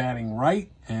 6-8 batting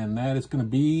right, and that is going to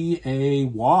be a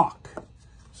walk.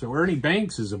 So Ernie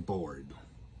Banks is aboard.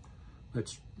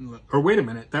 Or wait a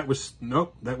minute, that was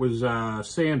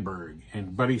Sandberg,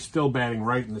 but he's still batting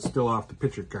right and it's still off the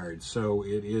pitcher card, so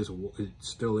it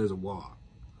still is a walk.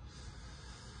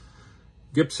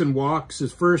 Gibson walks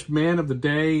his first man of the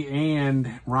day,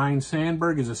 and Ryan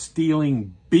Sandberg is a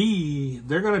stealing B.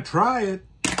 They're going to try it.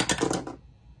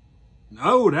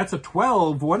 Oh, that's a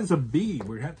 12. What is a B?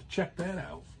 We have to check that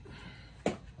out.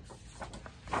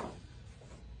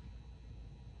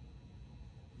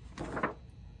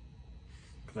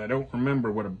 I don't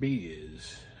remember what a B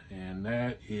is, and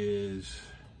that is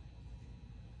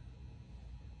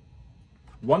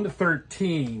 1 to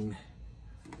 13,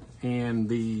 and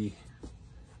the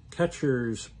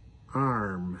catcher's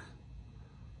arm,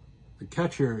 the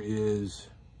catcher is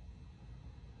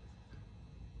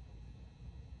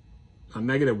a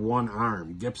 -1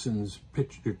 arm. Gibson's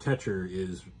catcher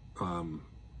is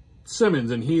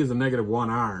Simmons, and he is a -1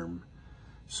 arm.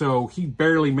 So he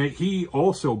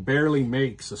also barely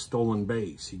makes a stolen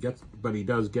base. But he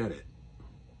does get it.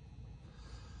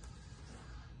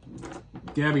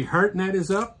 Gabby Hartnett is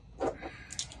up.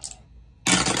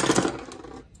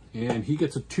 And he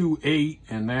gets a 2-8,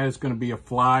 and that is going to be a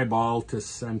fly ball to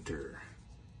center.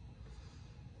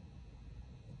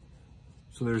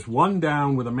 So there's 1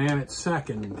 down with a man at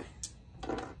second,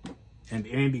 and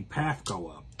Andy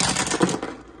Pafko up.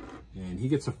 And he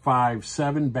gets a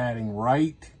 5-7 batting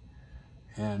right,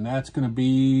 and that's going to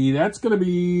be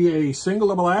a single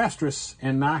double asterisk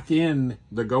and knock in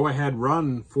the go-ahead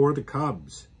run for the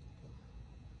Cubs.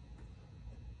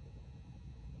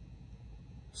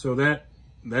 So that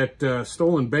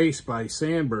stolen base by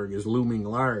Sandberg is looming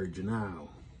large now.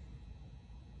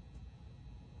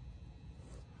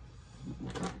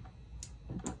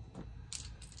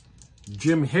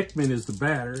 Jim Hickman is the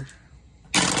batter.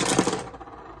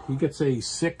 He gets a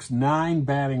 6-9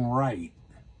 batting right,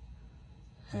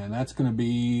 and that's going to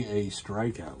be a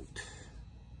strikeout.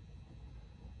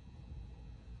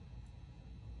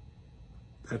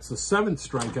 That's the 7th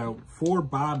strikeout for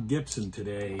Bob Gibson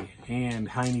today, and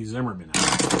Heine Zimmerman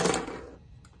out.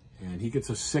 And he gets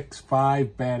a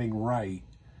 6-5 batting right,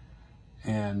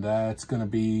 and that's going to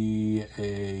be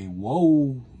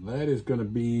that is going to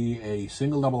be a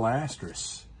single double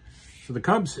asterisk. So the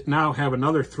Cubs now have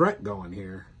another threat going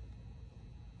here,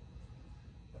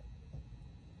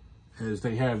 as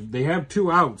they have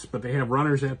 2 outs, but they have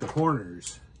runners at the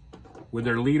corners with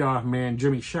their leadoff man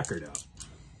Jimmy Sheckard up.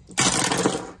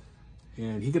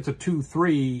 And he gets a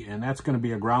 2-3, and that's going to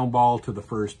be a ground ball to the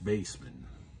first baseman.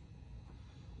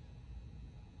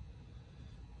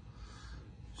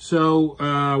 So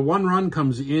 1 run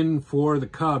comes in for the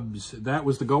Cubs. That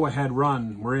was the go-ahead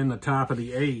run. We're in the top of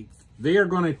the 8th. They are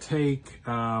going to take,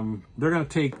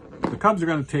 the Cubs are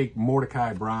going to take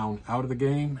Mordecai Brown out of the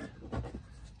game.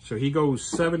 So he goes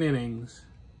 7 innings,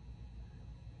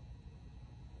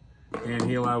 and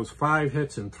he allows 5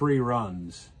 hits and 3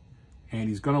 runs. And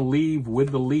he's going to leave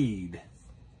with the lead.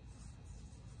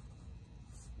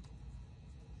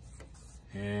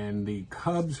 And the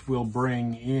Cubs will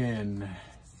bring in,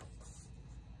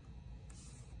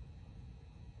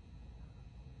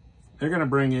 they're going to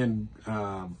bring in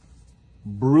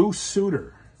Bruce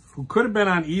Sutter, who could have been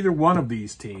on either one of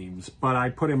these teams, but I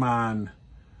put him on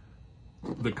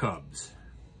the Cubs.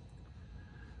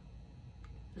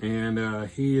 And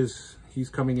he's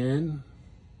coming in.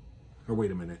 Oh, wait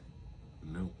a minute.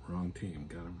 No, wrong team.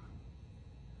 Got him.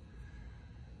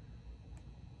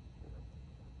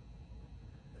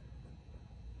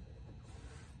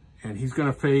 And he's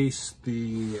going to face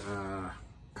the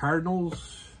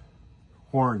Cardinals,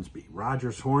 Hornsby.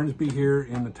 Rogers Hornsby here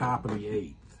in the top of the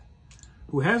 8th,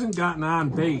 who hasn't gotten on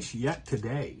base yet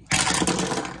today.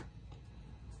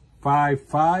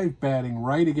 5-5, batting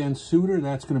right against Sutter.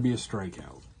 That's going to be a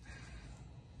strikeout.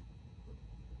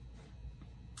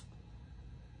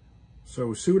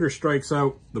 So Sutter strikes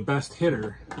out the best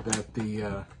hitter that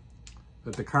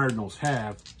the Cardinals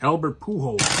have, Albert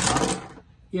Pujols.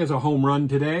 He has a home run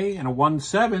today, and a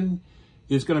 1-7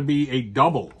 is going to be a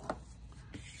double.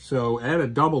 So add a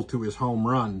double to his home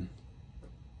run.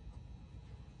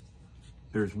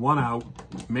 There's one out,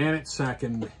 man at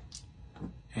second,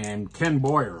 and Ken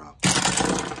Boyer up.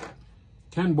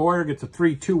 Ken Boyer gets a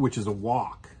 3-2, which is a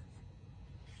walk.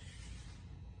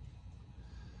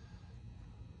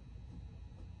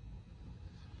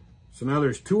 So now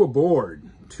there's 2 aboard.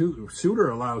 Sutter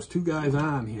allows 2 guys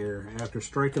on here after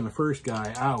striking the first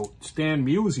guy out. Stan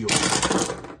Musial.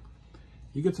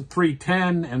 He gets a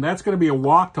 3-10, and that's going to be a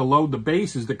walk to load the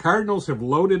bases. The Cardinals have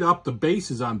loaded up the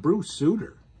bases on Bruce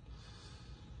Sutter.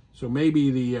 So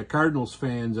maybe the Cardinals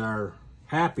fans are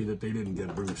happy that they didn't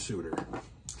get Bruce Sutter.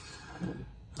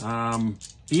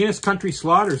 Enos Country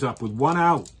Slaughter's up with 1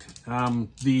 out.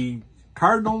 The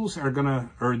Cardinals are going to,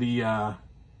 or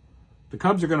the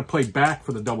Cubs are going to play back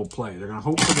for the double play. They're going to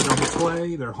hope for the double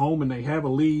play. They're home and they have a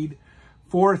lead.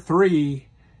 4-3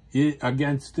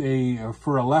 against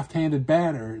for a left-handed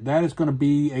batter. That is going to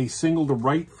be a single to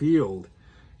right field.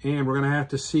 And we're going to have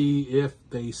to see if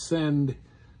they send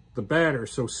the batter.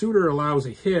 So Sutter allows a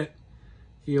hit.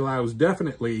 He allows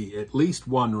definitely at least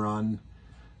 1 run.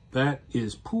 That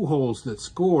is Pujols that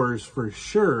scores for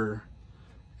sure.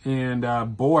 And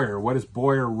Boyer, what is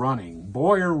Boyer running?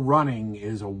 Boyer running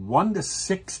is a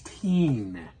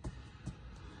 1-16.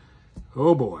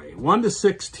 Oh boy,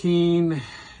 1-16.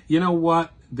 You know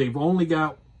what? They've only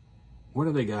got, what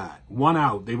do they got? 1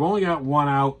 out. They've only got 1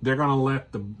 out. They're going to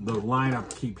let the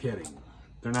lineup keep hitting.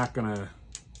 They're not going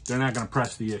to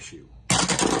press the issue.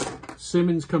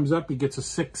 Simmons comes up. He gets a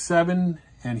 6-7,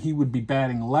 and he would be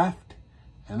batting left.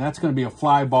 And that's going to be a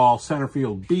fly ball center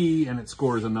field B, and it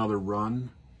scores another run.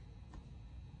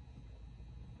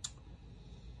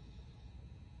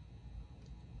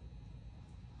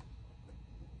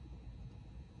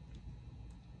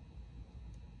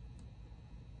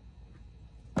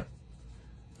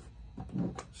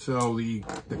 So the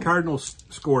Cardinals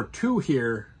score 2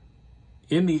 here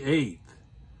in the 8th,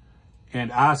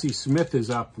 and Ozzie Smith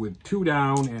is up with 2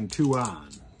 down and 2 on.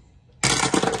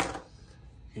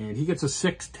 And he gets a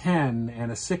 6-10,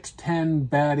 and a 6-10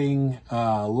 batting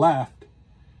left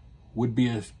would be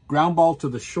a ground ball to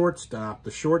the shortstop.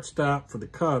 The shortstop for the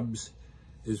Cubs,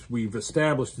 is we've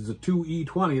established, is a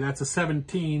 2E20. That's a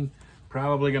 17,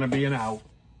 probably going to be an out.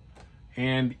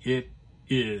 And it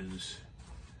is.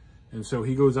 And so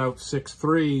he goes out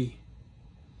 6-3.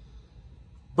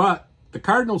 But the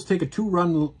Cardinals take a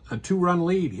two-run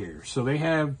lead here. So they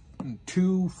have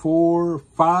 2, 4,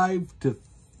 5 to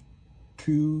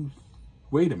 2.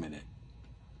 Wait a minute.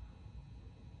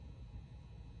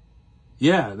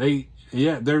 Yeah, they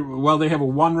have a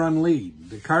 1-run lead.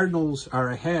 The Cardinals are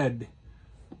ahead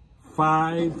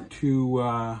 5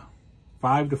 to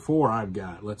 4. I've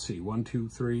got. Let's see. 1, 2,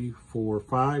 3, 4,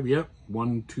 5. Yep.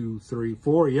 1, 2, 3,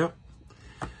 4. Yep.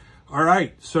 All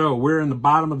right, so we're in the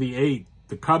bottom of the 8th.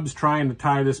 The Cubs trying to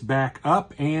tie this back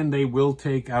up, and they will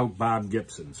take out Bob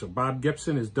Gibson. So Bob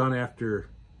Gibson is done after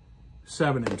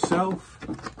 7 himself.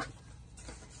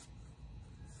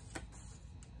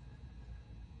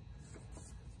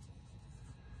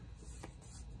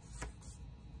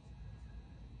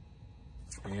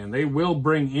 And they will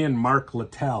bring in Mark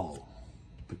Littell.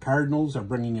 The Cardinals are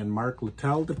bringing in Mark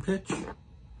Littell to pitch.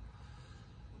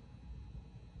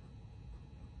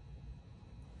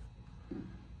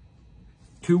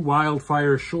 To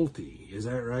Wildfire Schulte. Is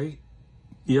that right?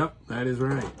 Yep, that is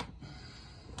right.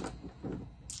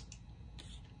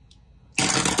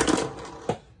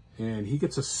 And he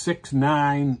gets a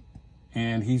 6-9,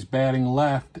 and he's batting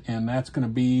left, and that's going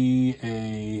to be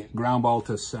a ground ball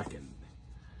to second.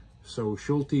 So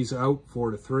Schulte's out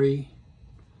 4-3.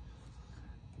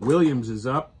 Williams is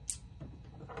up.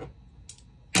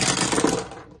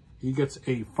 He gets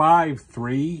a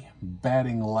 5-3,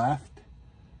 batting left.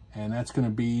 And that's going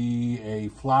to be a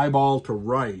fly ball to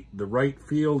right. The right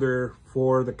fielder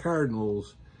for the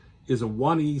Cardinals is a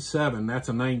 1E7. That's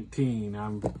a 19.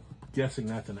 I'm guessing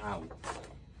that's an out.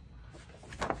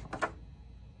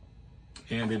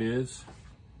 And it is.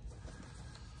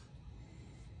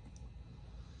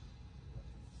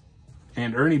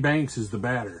 And Ernie Banks is the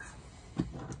batter.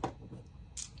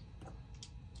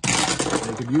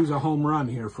 They could use a home run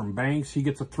here from Banks. He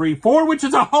gets a 3-4, which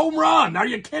is a home run. Are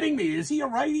you kidding me? Is he a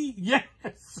righty?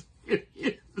 Yes, it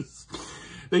is.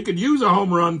 They could use a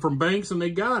home run from Banks, and they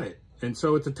got it. And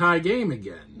so it's a tie game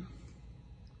again.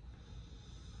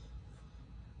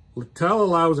 Littell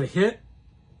allows a hit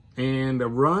and a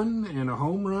run and a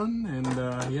home run. And,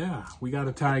 yeah, we got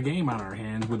a tie game on our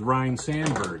hands with Ryne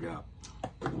Sandberg up.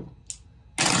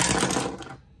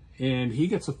 And he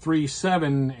gets a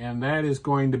 3-7, and that is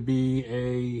going to be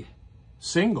a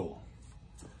single.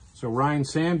 So Ryne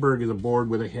Sandberg is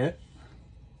aboard with a hit.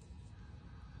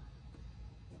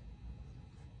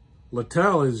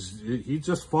 Littell he's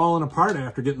just falling apart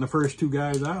after getting the first two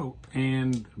guys out.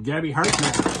 And Gabby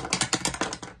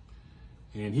Hartnett.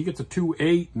 And he gets a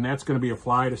 2-8, and that's going to be a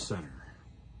fly to center.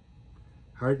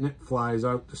 Hartnett flies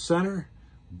out to center,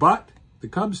 but the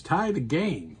Cubs tie the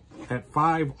game at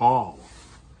 5-all.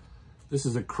 This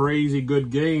is a crazy good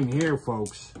game here,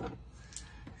 folks.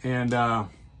 And they're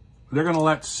going to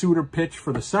let Suter pitch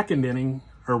for the second inning.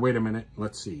 Or wait a minute.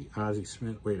 Let's see. Ozzie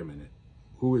Smith. Wait a minute.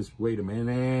 Wait a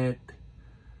minute.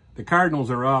 The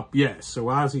Cardinals are up. Yes. So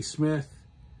Ozzie Smith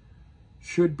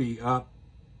should be up.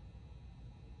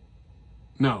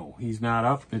 No, he's not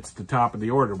up. It's the top of the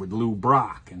order with Lou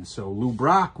Brock. And so Lou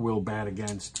Brock will bat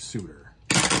against Suter.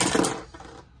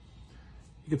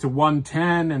 It's a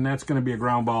 1-10, and that's going to be a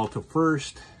ground ball to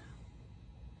first.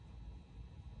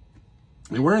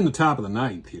 And we're in the top of the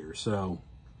ninth here, so.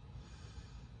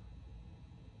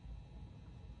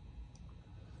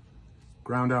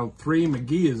 Ground out 3,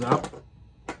 McGee is up.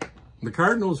 The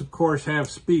Cardinals, of course, have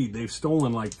speed. They've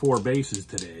stolen like 4 bases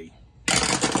today.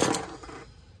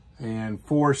 And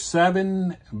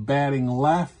 4-7, batting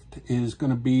left is going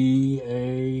to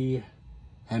be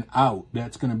an out.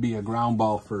 That's going to be a ground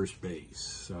ball first base.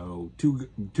 So two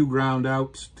ground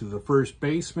outs to the first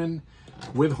baseman.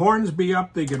 With Hornsby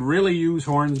up, they could really use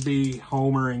Hornsby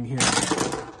homering here.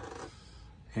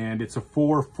 And it's a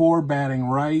 4-4 batting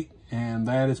right, and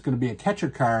that is going to be a catcher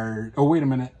card. Oh, wait a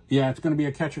minute. Yeah, it's going to be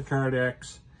a catcher card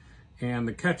X. And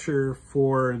the catcher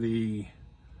for the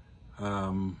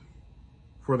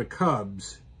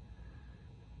Cubs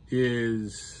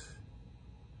is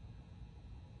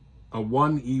a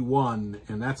 1E1,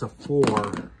 and that's a 4.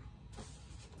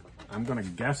 I'm going to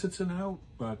guess it's an out,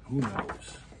 but who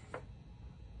knows?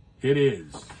 It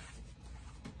is.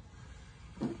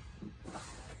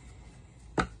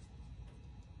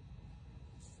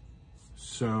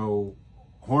 So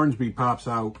Hornsby pops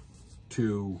out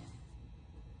to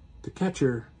the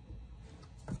catcher.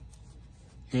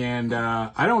 And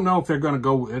I don't know if they're going to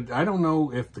go. I don't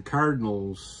know if the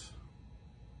Cardinals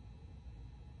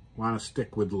want to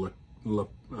stick with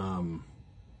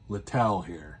Littell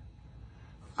here.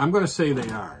 I'm going to say they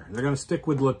are. They're going to stick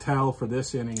with Littell for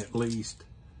this inning at least.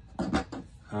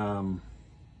 And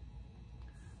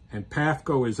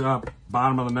Pafko is up,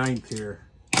 bottom of the ninth here.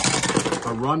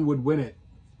 A run would win it.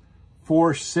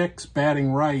 4-6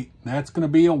 batting right. That's going to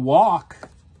be a walk.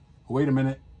 Wait a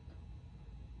minute.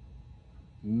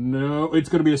 No, it's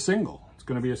going to be a single. It's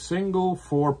going to be a single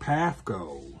for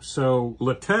Pafko. So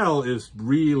Littell is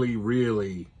really,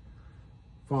 really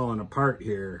falling apart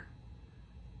here.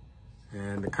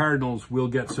 And the Cardinals will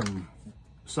get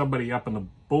somebody up in the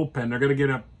bullpen. They're going to get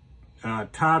up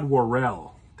Todd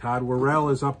Worrell. Todd Worrell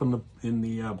is up in the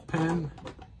pen.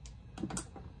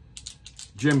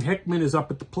 Jim Hickman is up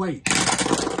at the plate.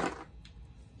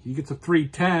 He gets a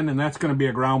 3-10, and that's going to be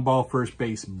a ground ball first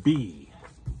base B.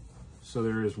 So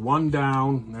there is one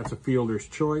down. That's a fielder's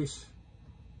choice.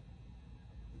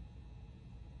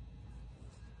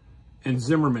 And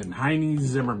Zimmerman, Heine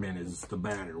Zimmerman is the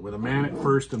batter with a man at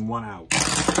first and one out.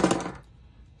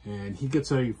 And he gets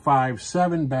a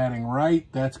 5-7 batting right.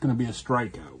 That's going to be a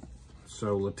strikeout.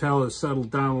 So Littell has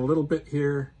settled down a little bit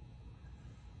here.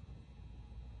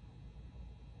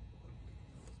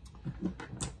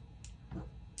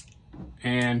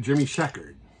 And Jimmy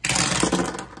Sheckard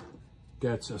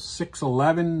gets a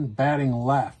 6-11 batting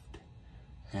left.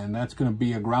 And that's going to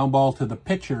be a ground ball to the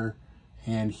pitcher.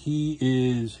 And he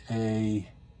is a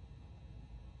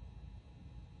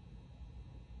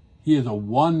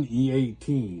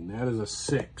 1E18. That is a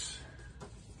 6.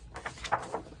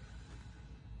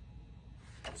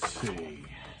 Let's see.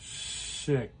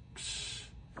 6.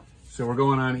 So we're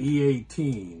going on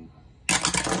E18.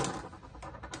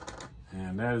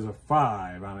 And that is a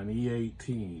 5 on an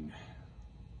E18.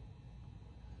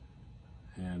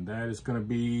 And that is going to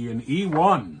be an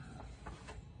E1.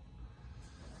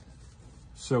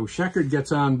 So Sheckard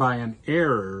gets on by an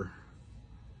error,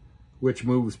 which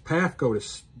moves Pafko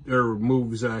to, or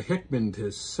moves Hickman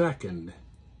to second.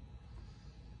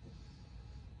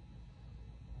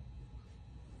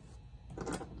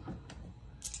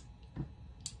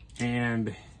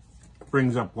 And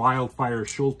brings up Wildfire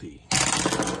Schulte.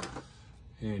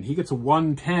 And he gets a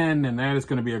 110, and that is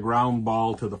going to be a ground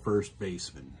ball to the first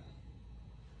baseman.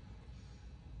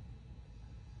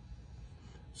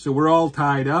 So we're all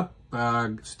tied up.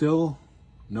 Still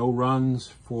no runs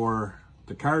for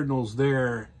the Cardinals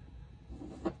there,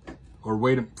 or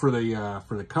wait for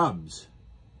the Cubs.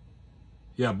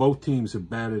 Yeah, both teams have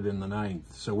batted in the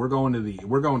 9th. So we're going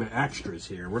to extras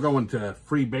here. We're going to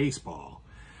free baseball,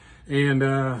 and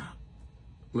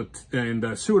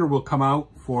Suter will come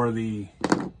out for the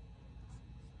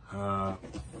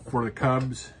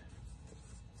Cubs.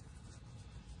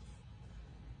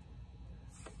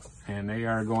 And they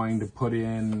are going to put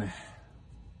in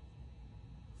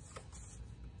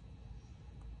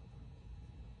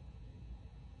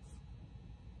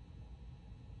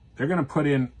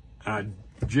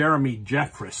Jeremy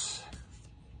Jeffress.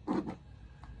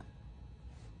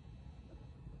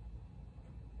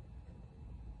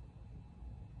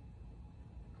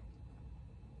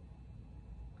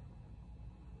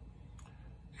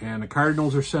 And the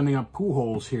Cardinals are sending up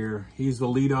Pujols here. He's the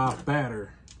leadoff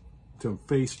batter to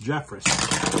face Jeffress.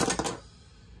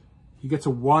 He gets a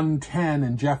 110,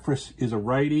 and Jeffress is a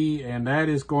righty, and that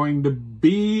is going to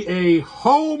be a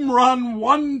home run,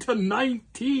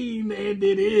 1-19, and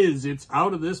it is. It's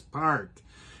out of this park.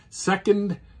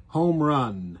 Second home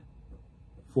run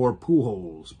for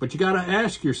Pujols. But you got to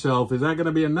ask yourself, is that going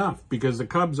to be enough? Because the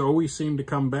Cubs always seem to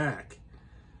come back.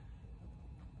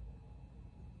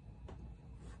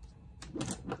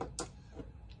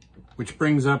 Which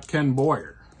brings up Ken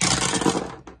Boyer.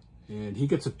 And he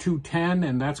gets a 210,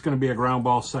 and that's going to be a ground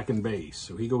ball second base.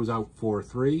 So he goes out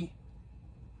 4-3.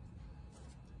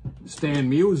 Stan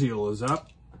Musial is up.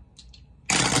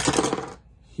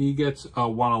 He gets a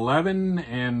 111,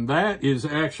 and that is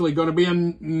actually going to be a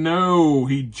no.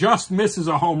 He just misses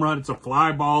a home run. It's a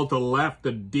fly ball to the left,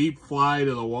 a deep fly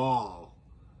to the wall.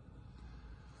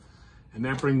 And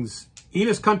that brings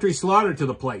Enos Country Slaughter to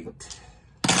the plate.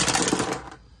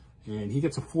 And he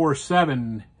gets a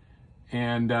 4-7.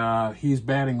 And he's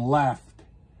batting left,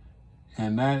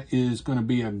 and that is going to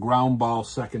be a ground ball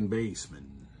second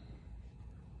baseman.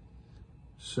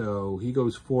 So he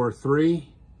goes 4-3.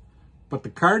 But the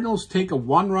Cardinals take a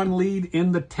 1-run lead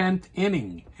in the 10th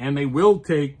inning, and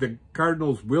the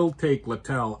Cardinals will take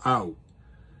Littell out.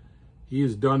 He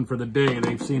is done for the day.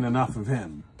 They've seen enough of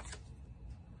him.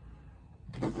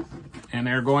 And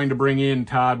they're going to bring in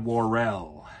Todd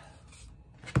Worrell.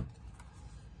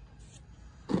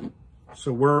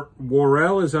 So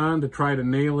Worrell is on to try to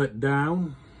nail it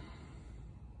down,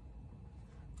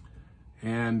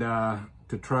 and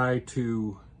to try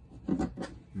to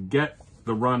get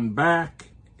the run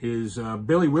back is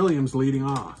Billy Williams leading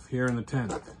off here in the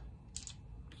 10th.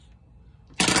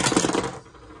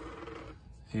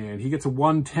 And he gets a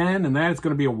 110, and that is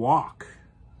going to be a walk.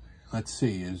 Let's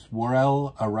see, is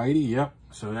Worrell a righty? Yep,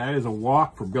 so that is a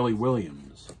walk for Billy Williams.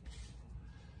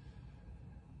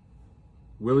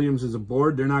 Williams is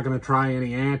aboard. They're not going to try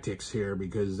any antics here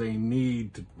because they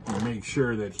need to make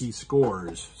sure that he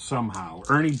scores somehow.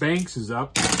 Ernie Banks is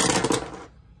up.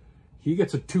 He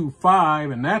gets a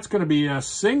 2-5, and that's going to be a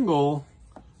single.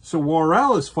 So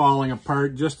Worrell is falling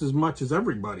apart just as much as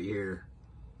everybody here.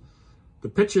 The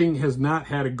pitching has not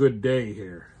had a good day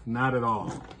here. Not at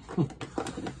all.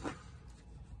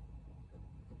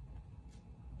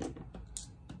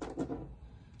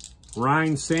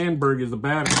 Ryan Sandberg is the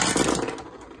batter.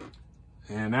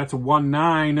 And that's a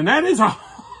 1-9, and that is a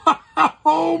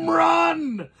home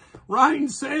run. Ryan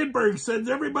Sandberg sends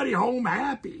everybody home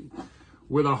happy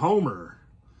with a homer.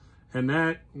 And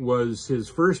that was his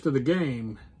first of the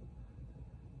game.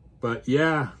 But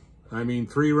yeah, I mean,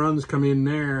 3 runs come in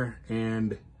there,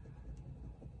 and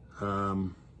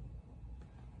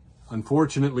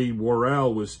unfortunately,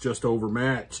 Worrell was just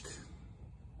overmatched.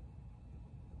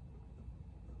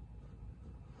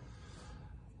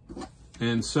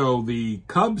 And so the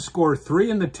Cubs score 3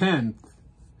 in the 10th,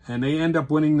 and they end up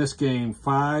winning this game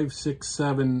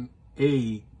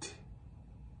 5-6-7-8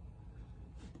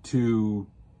 to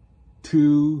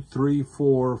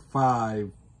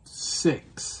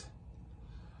 2-3-4-5-6.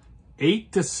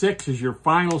 8-6 is your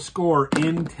final score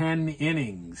in 10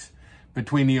 innings.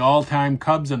 between the all-time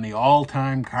Cubs and the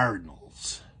all-time Cardinals.